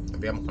 Le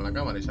pegamos con la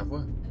cámara y ya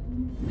fue.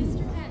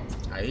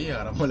 Ahí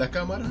agarramos la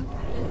cámara.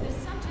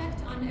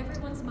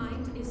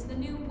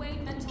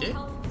 ¿Qué?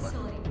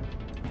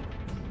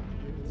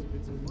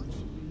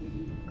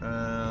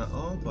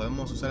 Bueno.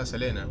 Podemos usar a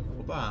Selena.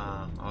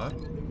 Opa, a ver.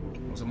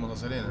 Usamos a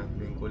Selena.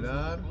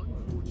 Vincular.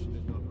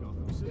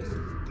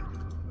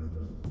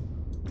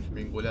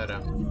 Vincular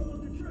a.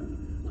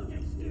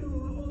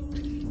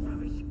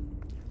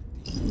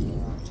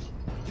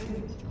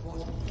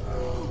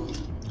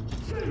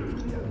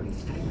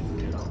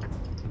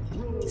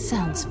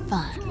 Sounds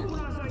fun.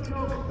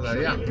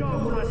 Todavía.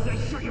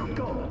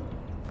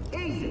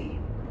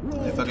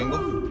 Let's fucking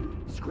go.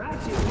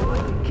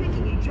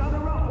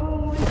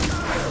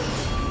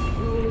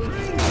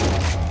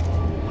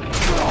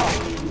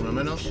 Uno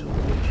menos.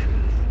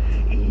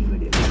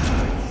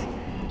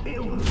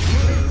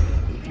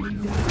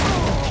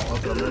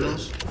 Otro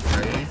menos.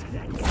 Ahí.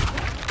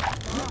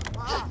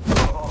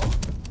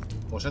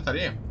 Pues ya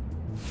estaría.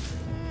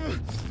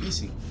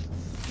 Easy.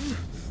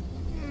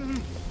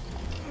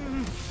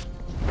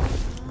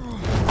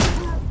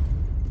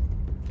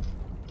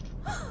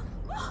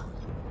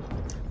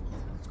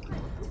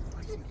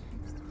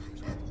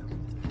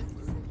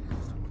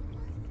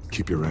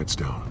 Keep your heads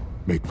down.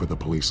 Make for the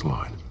police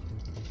line.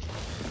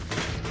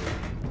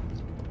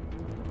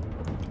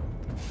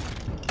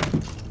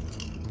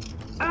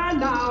 And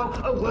now,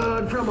 a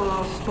word from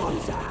our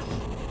sponsor.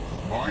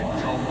 My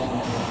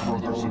council,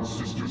 brothers and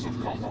sisters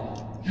of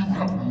Gotham, you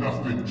have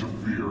nothing to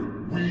fear.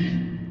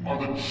 We are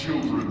the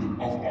children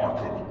of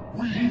Arkham.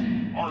 We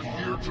are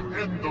here to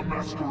end the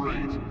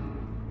masquerade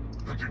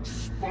and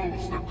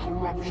expose the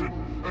corruption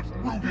that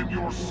rooted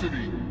your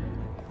city.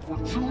 For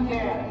too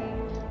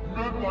long,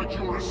 men like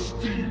your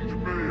esteemed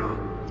mayor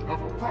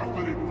have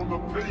profited from the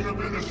pain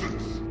of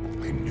innocence.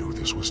 I knew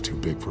this was too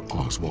big for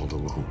Oswald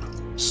alone.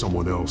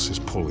 Someone else is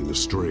pulling the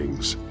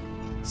strings.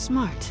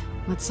 Smart.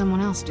 Let someone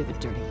else do the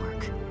dirty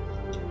work.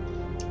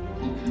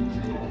 Look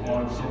into the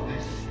hearts of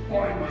these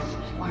spineless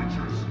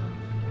creatures,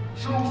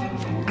 chosen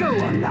to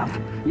Go on, love.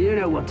 You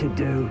know what to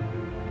do.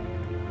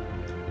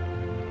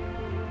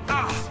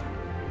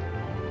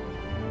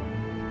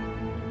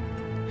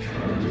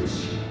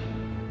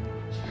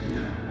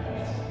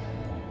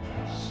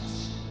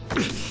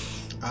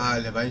 Ah,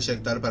 les va a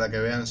inyectar para que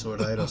vean su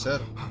verdadero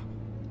ser.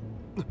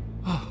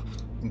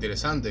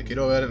 Interesante,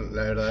 quiero ver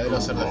la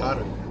verdadero ser de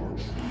Harvey.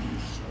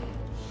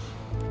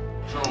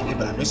 Y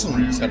para mí es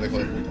un ser de hijo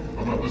de puta.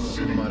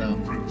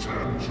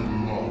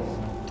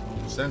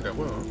 No sé en qué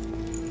juego.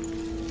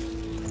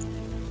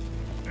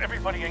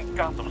 Everybody in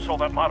Gotham saw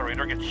that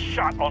moderator get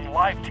shot on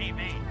live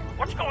TV.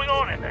 What's going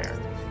on in there?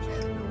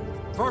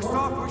 First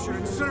off, we should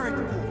incinerate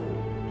the pool.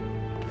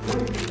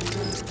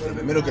 Lo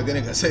primero que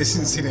tiene que hacer es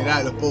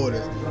incinerar a los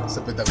pobres. Es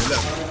espectacular.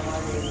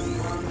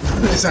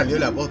 Le salió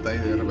la posta ahí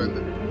de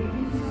repente.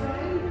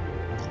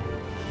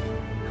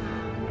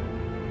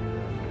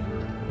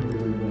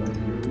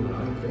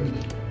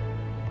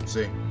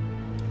 Sí.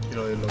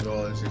 Quiero oír lo que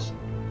vos decís.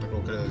 Lo que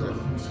vos querés decir.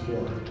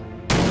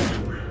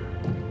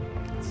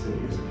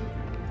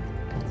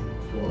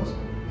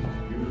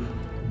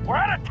 We're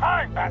out of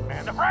time,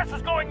 Batman. The brass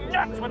is going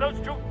nuts with those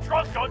two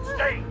drunks on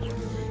stage.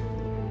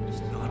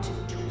 It's not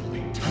too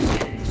late to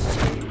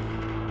save.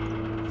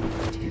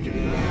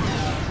 Taking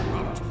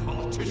corrupt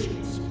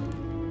politicians.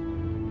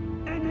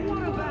 And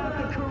what about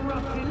the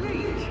corrupt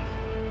elite?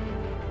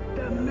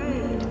 The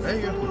men Hay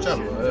que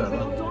escucharlo, de verdad.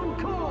 built on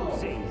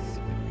corpses.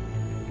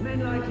 Men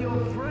like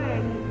your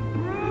friend,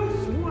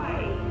 Bruce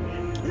Wayne.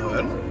 A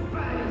ver. Not as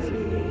bad as he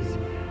is.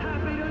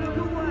 Happy to look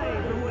away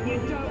from what you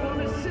don't want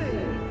to see.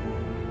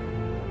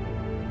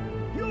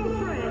 Your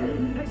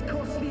friend has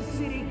cost this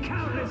city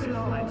countless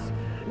lives.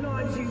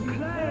 Lives you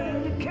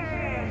claim to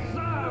care so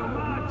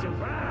much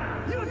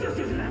about. You're just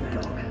his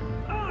lapdog,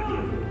 aren't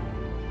you?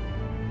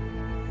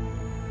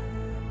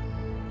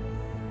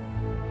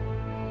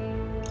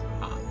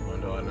 Ah, no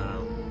lo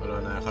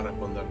van a dejar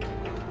responder.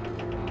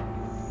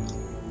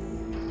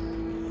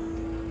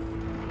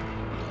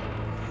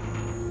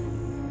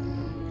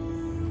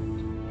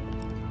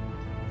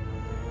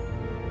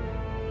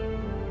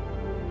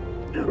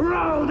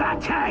 Roll the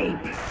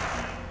tape!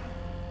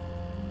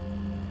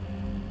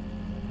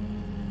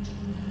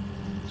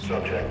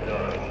 Subject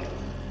 9.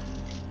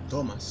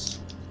 Thomas.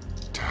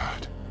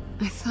 Dad.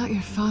 I thought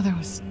your father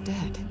was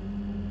dead.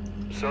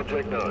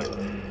 Subject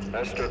 9,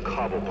 Esther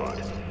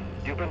Cobblepot.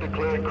 You've been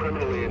declared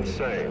criminally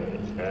insane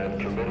and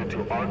committed to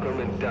Arkham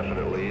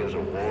indefinitely as a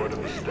ward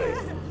of the state.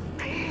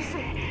 Please,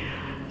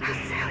 I'll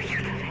sell you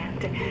the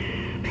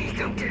land. Please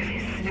don't do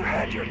this. You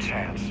had your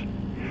chance.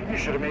 You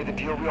should have made the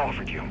deal we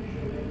offered you.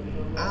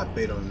 Ah,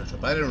 pero nuestro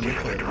padre era un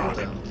hijo de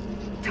puta.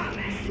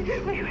 Thomas,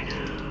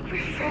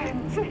 we're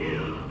friends.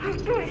 Our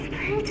boys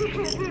play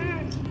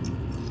together.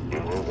 You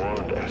were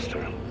warned,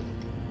 Esther.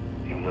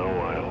 You know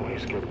I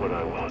always get what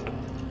I want.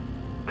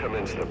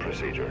 Commence the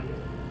procedure.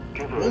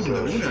 Give her a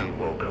dose she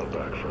won't come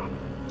back from.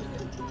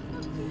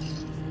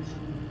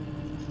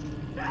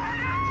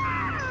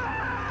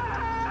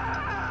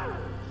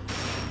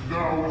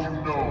 Now you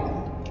know.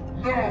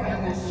 Now you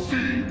will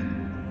see.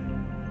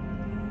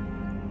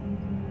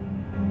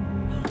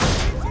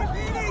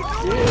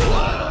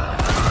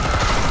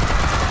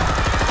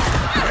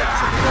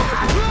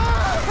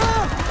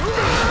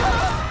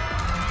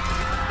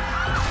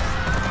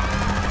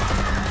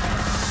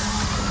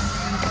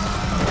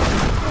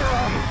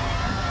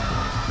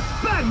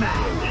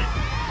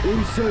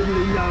 You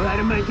certainly know how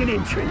to make an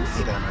entrance.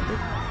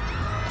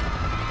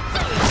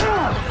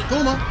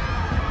 Toma.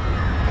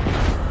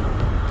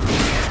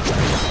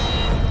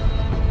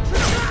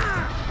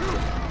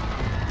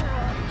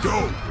 Go.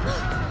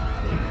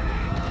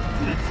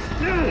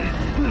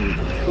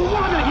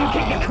 Why don't you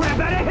kick the crap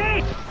out of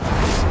here?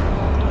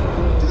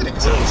 Tiene que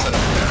ser un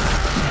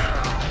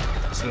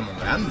ser muy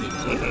grande, ¿no?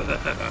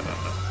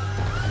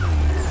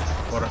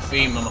 Por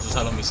fin vamos a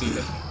usar los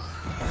misiles.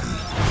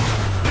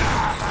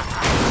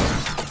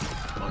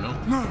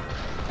 No,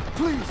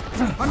 please,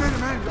 I made a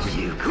man.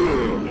 You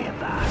could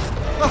never.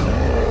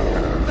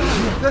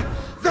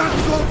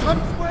 That's all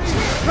Thomas Wayne!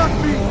 Not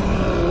me!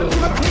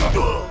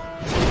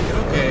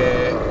 Creo que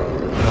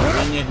los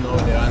niños no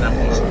le van a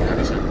funcionar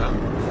y ya está.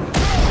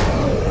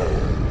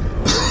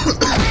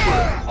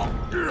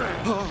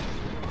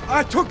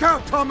 I took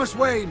out Thomas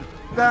Wayne!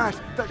 That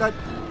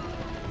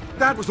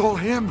was all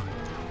him.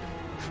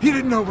 He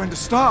didn't know when to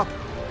stop.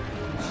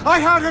 I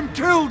had him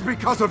killed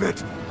because of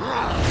it!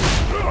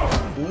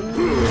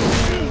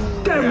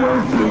 That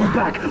won't bring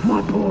back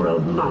my poor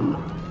old mum.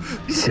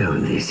 So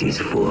this is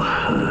for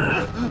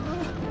her.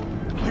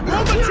 He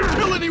won't let you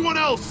kill anyone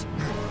else!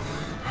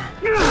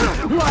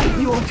 Wait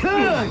your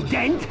turn,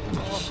 Dent!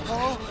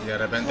 Y de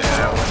repente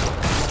era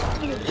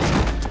bueno.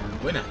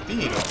 Buenas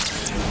tiro.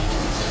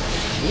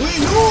 ¡Uy,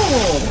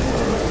 no!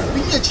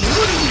 ¡Piña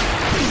Chidori!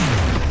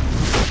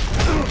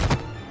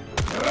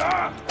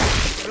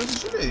 Pero si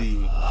yo le di.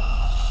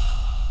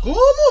 ¿Cómo?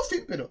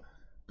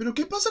 ¿Pero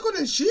qué pasa con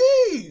el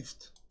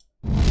shift?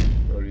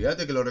 Pero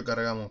olvídate que lo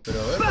recargamos, pero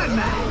a ver.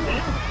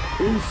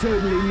 You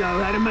certainly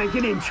know how to make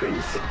an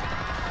entrance.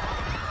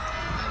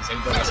 ¿En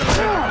serio que se lo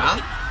recarga?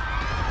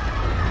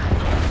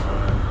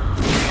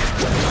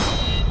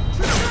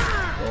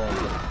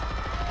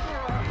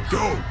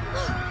 Go!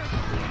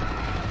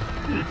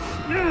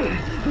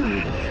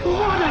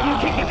 Why don't you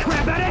kick the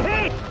crap out of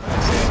him?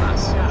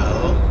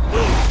 Demasiado.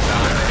 La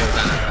verdad que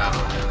están acá,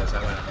 boludo, o sea,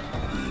 bueno.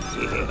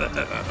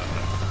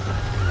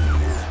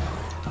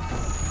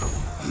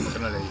 ¿Por qué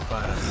no le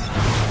disparas?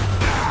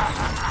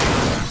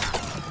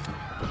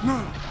 No!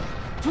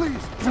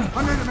 Please!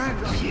 I made a man!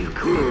 You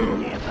could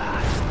never.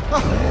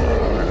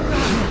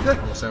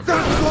 That's all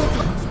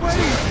Thomas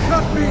Wayne!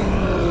 Not me!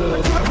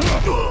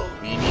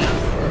 Línea.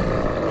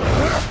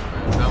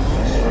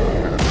 Estamos.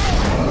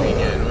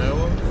 Línea de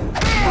nuevo.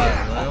 Línea de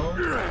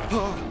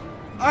nuevo.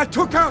 I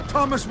took out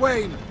Thomas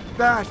Wayne!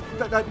 That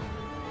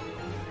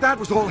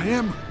was all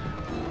him.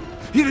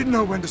 He didn't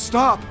know when to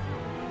stop.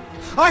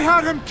 I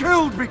had him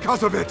killed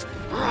because of it!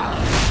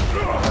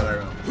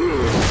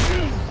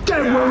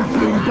 That won't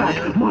bring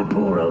back my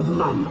poor old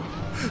mum.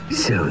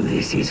 So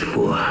this is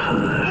for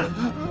her.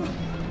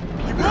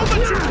 He won't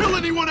let you kill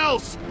anyone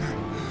else!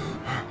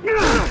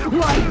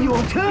 Wait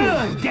your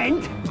turn,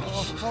 Dent!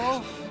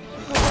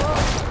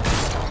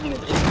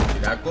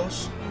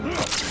 Tiracos.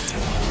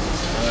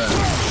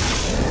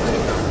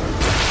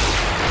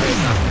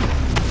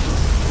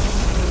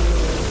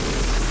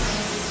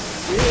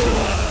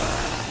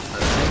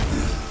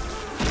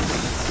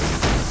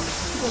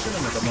 ¿Por qué no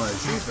me tomó el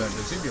shift al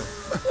principio?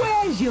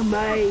 Where's your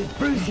mate,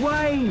 Bruce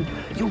Wayne?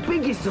 Your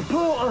biggest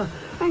supporter,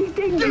 and he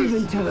didn't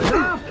even turn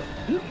up.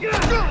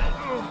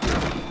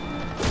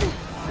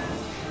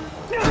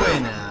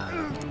 Buena.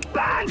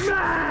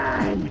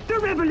 Batman! The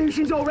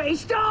revolution's already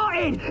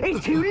started!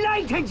 It's too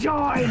late to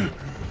join!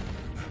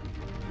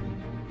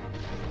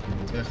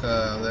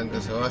 Deja de que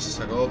se vaya,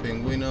 se acabó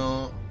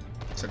Pingüino.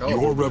 Se acabó.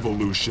 Your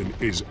revolution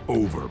is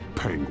over,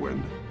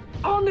 Penguin.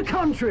 On the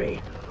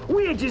contrary,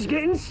 we're just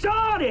getting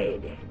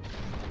started!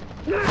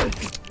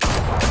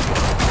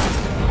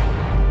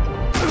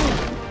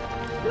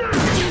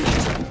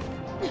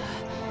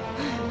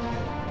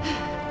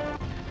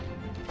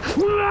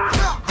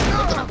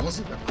 Otra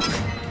música.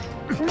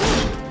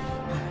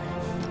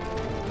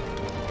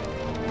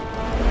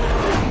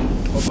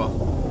 Opa.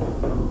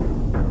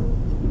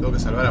 ¿Tengo que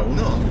salvar a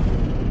uno?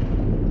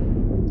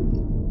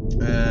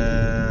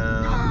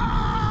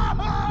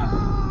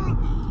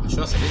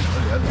 Ayuda a salir, no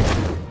olvidate.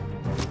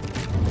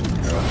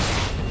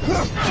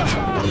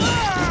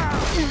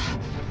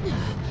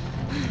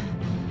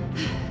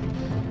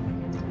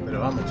 Pero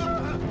vamos,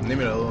 ni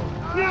me lo dudo.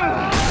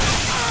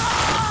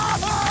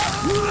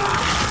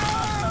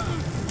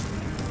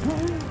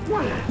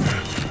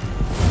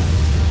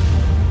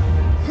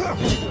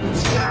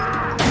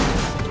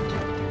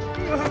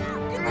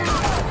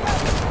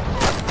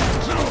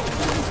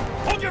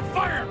 Hold your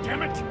fire,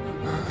 damn it!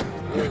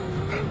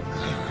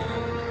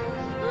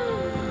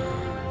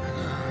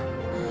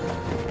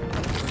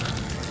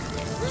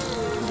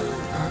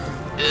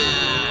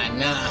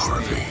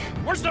 Nasty.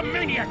 Where's the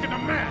maniac in the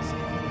mask?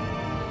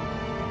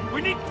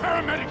 We need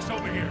paramedics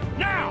over here,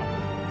 now!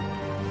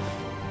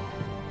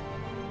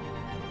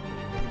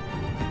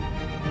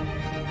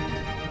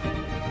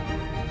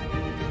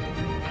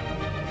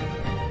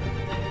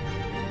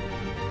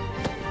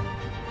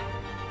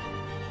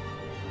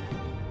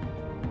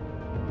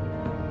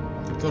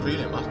 Qué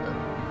horrible máscara.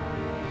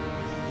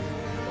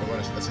 Pero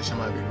bueno, esta se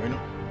llama el pingüino.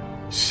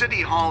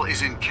 City Hall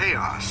is in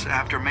chaos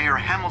after Mayor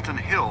Hamilton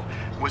Hill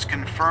was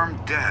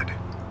confirmed dead.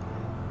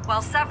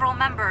 While several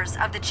members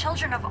of the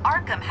Children of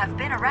Arkham have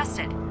been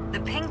arrested, the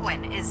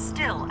Penguin is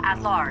still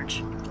at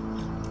large.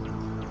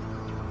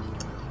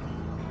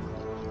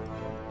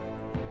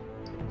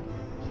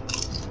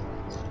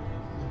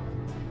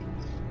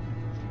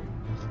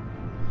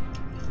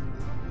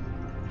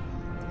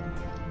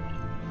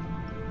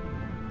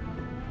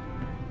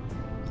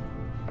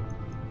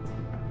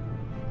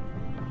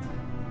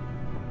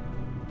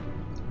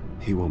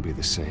 He won't be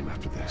the same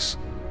after this.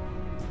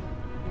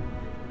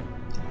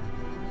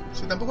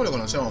 Sí, tampoco lo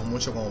conocíamos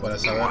mucho como para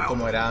saber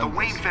cómo era antes. The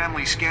Wayne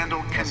family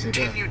scandal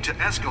continued to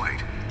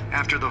escalate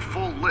after the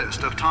full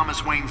list of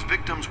Thomas Wayne's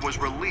victims was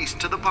released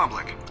to the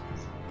public.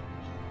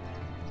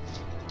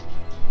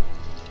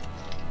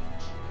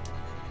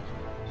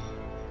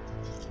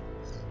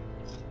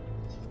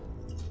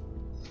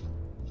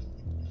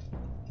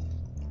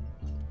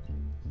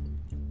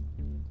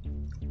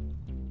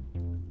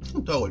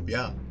 Toda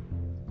golpeada.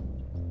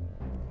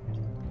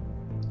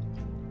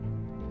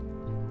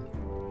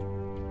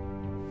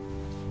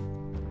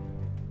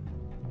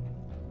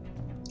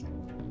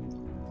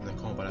 No es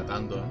como para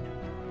tanto, ¿eh?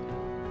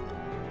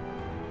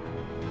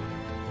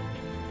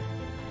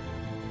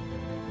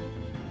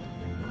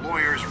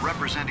 Lawyers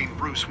representing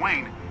Bruce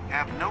Wayne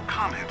have no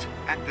comment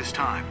at this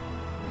time.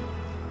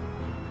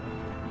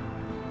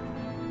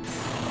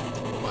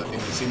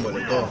 Tiene el símbolo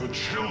y We todo. are the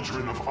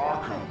children of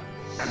Arkham,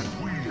 and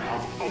we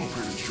have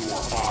opened your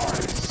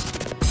eyes.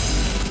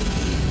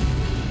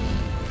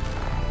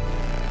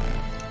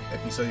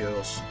 Episodio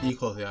 2.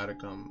 Hijos de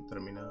Arkham.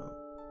 Terminado.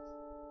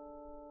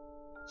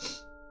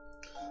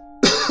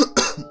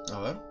 A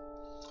ver.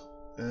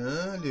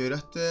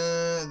 Liberaste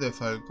de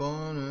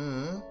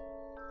Falcón.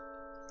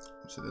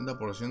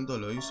 70%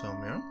 lo hizo,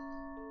 mira.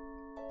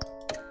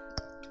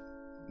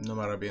 No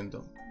me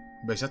arrepiento.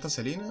 ¿Besaste a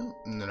Selina?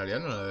 En realidad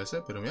no la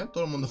besé, pero mira,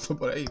 todo el mundo fue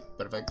por ahí.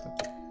 Perfecto.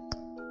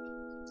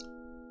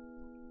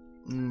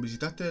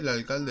 ¿Visitaste el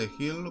alcalde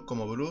Hill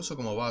como Bruce o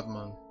como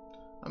Batman?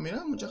 Ah,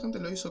 mira, mucha gente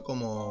lo hizo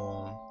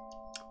como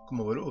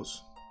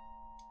Bruce.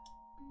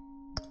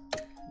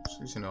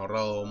 Sí, se me ha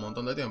ahorrado un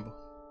montón de tiempo.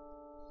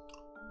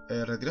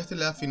 ¿Retiraste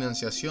la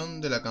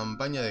financiación de la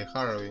campaña de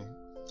Harvey?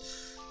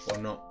 Pues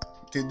no.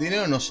 Que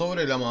dinero nos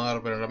sobre le vamos a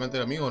dar, pero realmente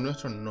el amigo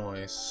nuestro no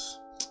es.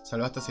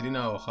 ¿Salvaste a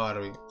Selina o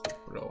Harvey?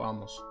 Pero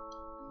vamos.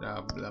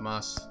 La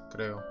más,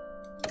 creo.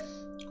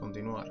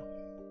 Continuar.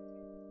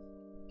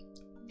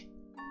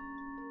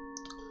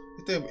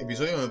 Este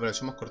episodio me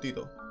pareció más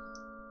cortito.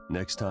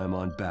 Next time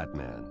on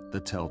Batman,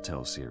 the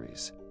Telltale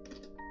Series.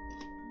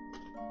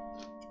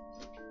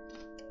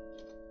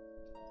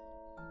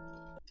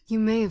 You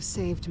may have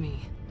saved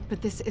me,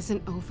 but this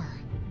isn't over.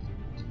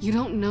 You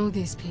don't know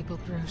these people,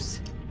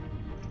 Bruce.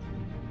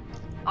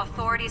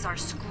 Authorities are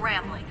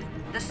scrambling.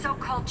 The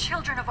so-called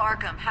Children of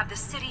Arkham have the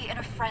city in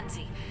a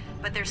frenzy,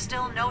 but there's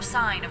still no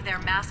sign of their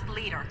masked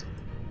leader.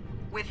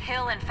 With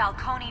Hill and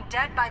Falcone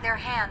dead by their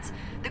hands,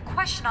 the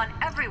question on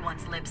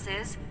everyone's lips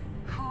is,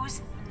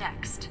 who's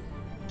next?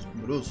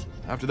 Bruce.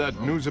 After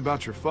that news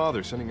about your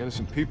father sending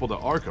innocent people to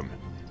Arkham,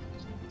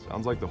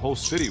 sounds like the whole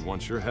city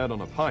wants your head on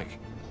a pike.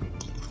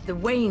 The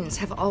Waynes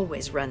have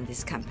always run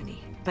this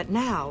company, but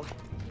now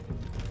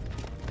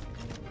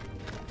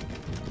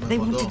they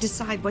want to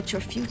decide what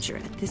your future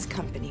at this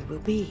company will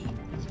be.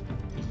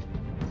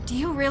 Do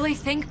you really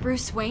think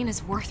Bruce Wayne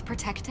is worth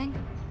protecting?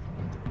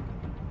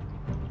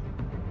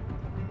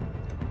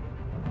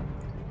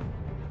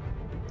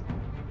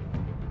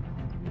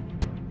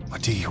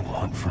 What do you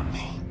want from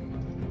me?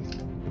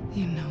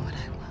 You know what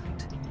I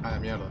want. A la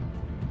mierda.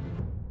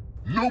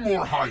 No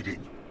more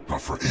hiding,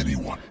 not for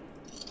anyone.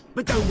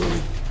 But don't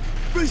worry,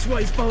 Bruce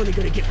Wayne's finally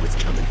gonna get what's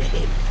coming to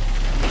him.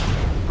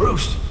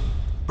 Bruce!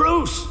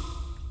 Bruce!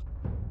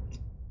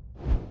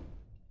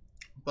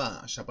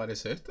 Pa, ¿ya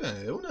aparece este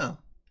de una?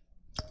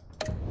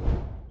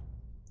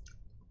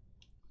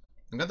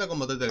 Me encanta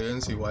cómo Telltale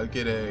Games igual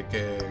quiere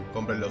que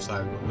compren los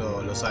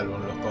álbumes, los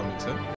cómics,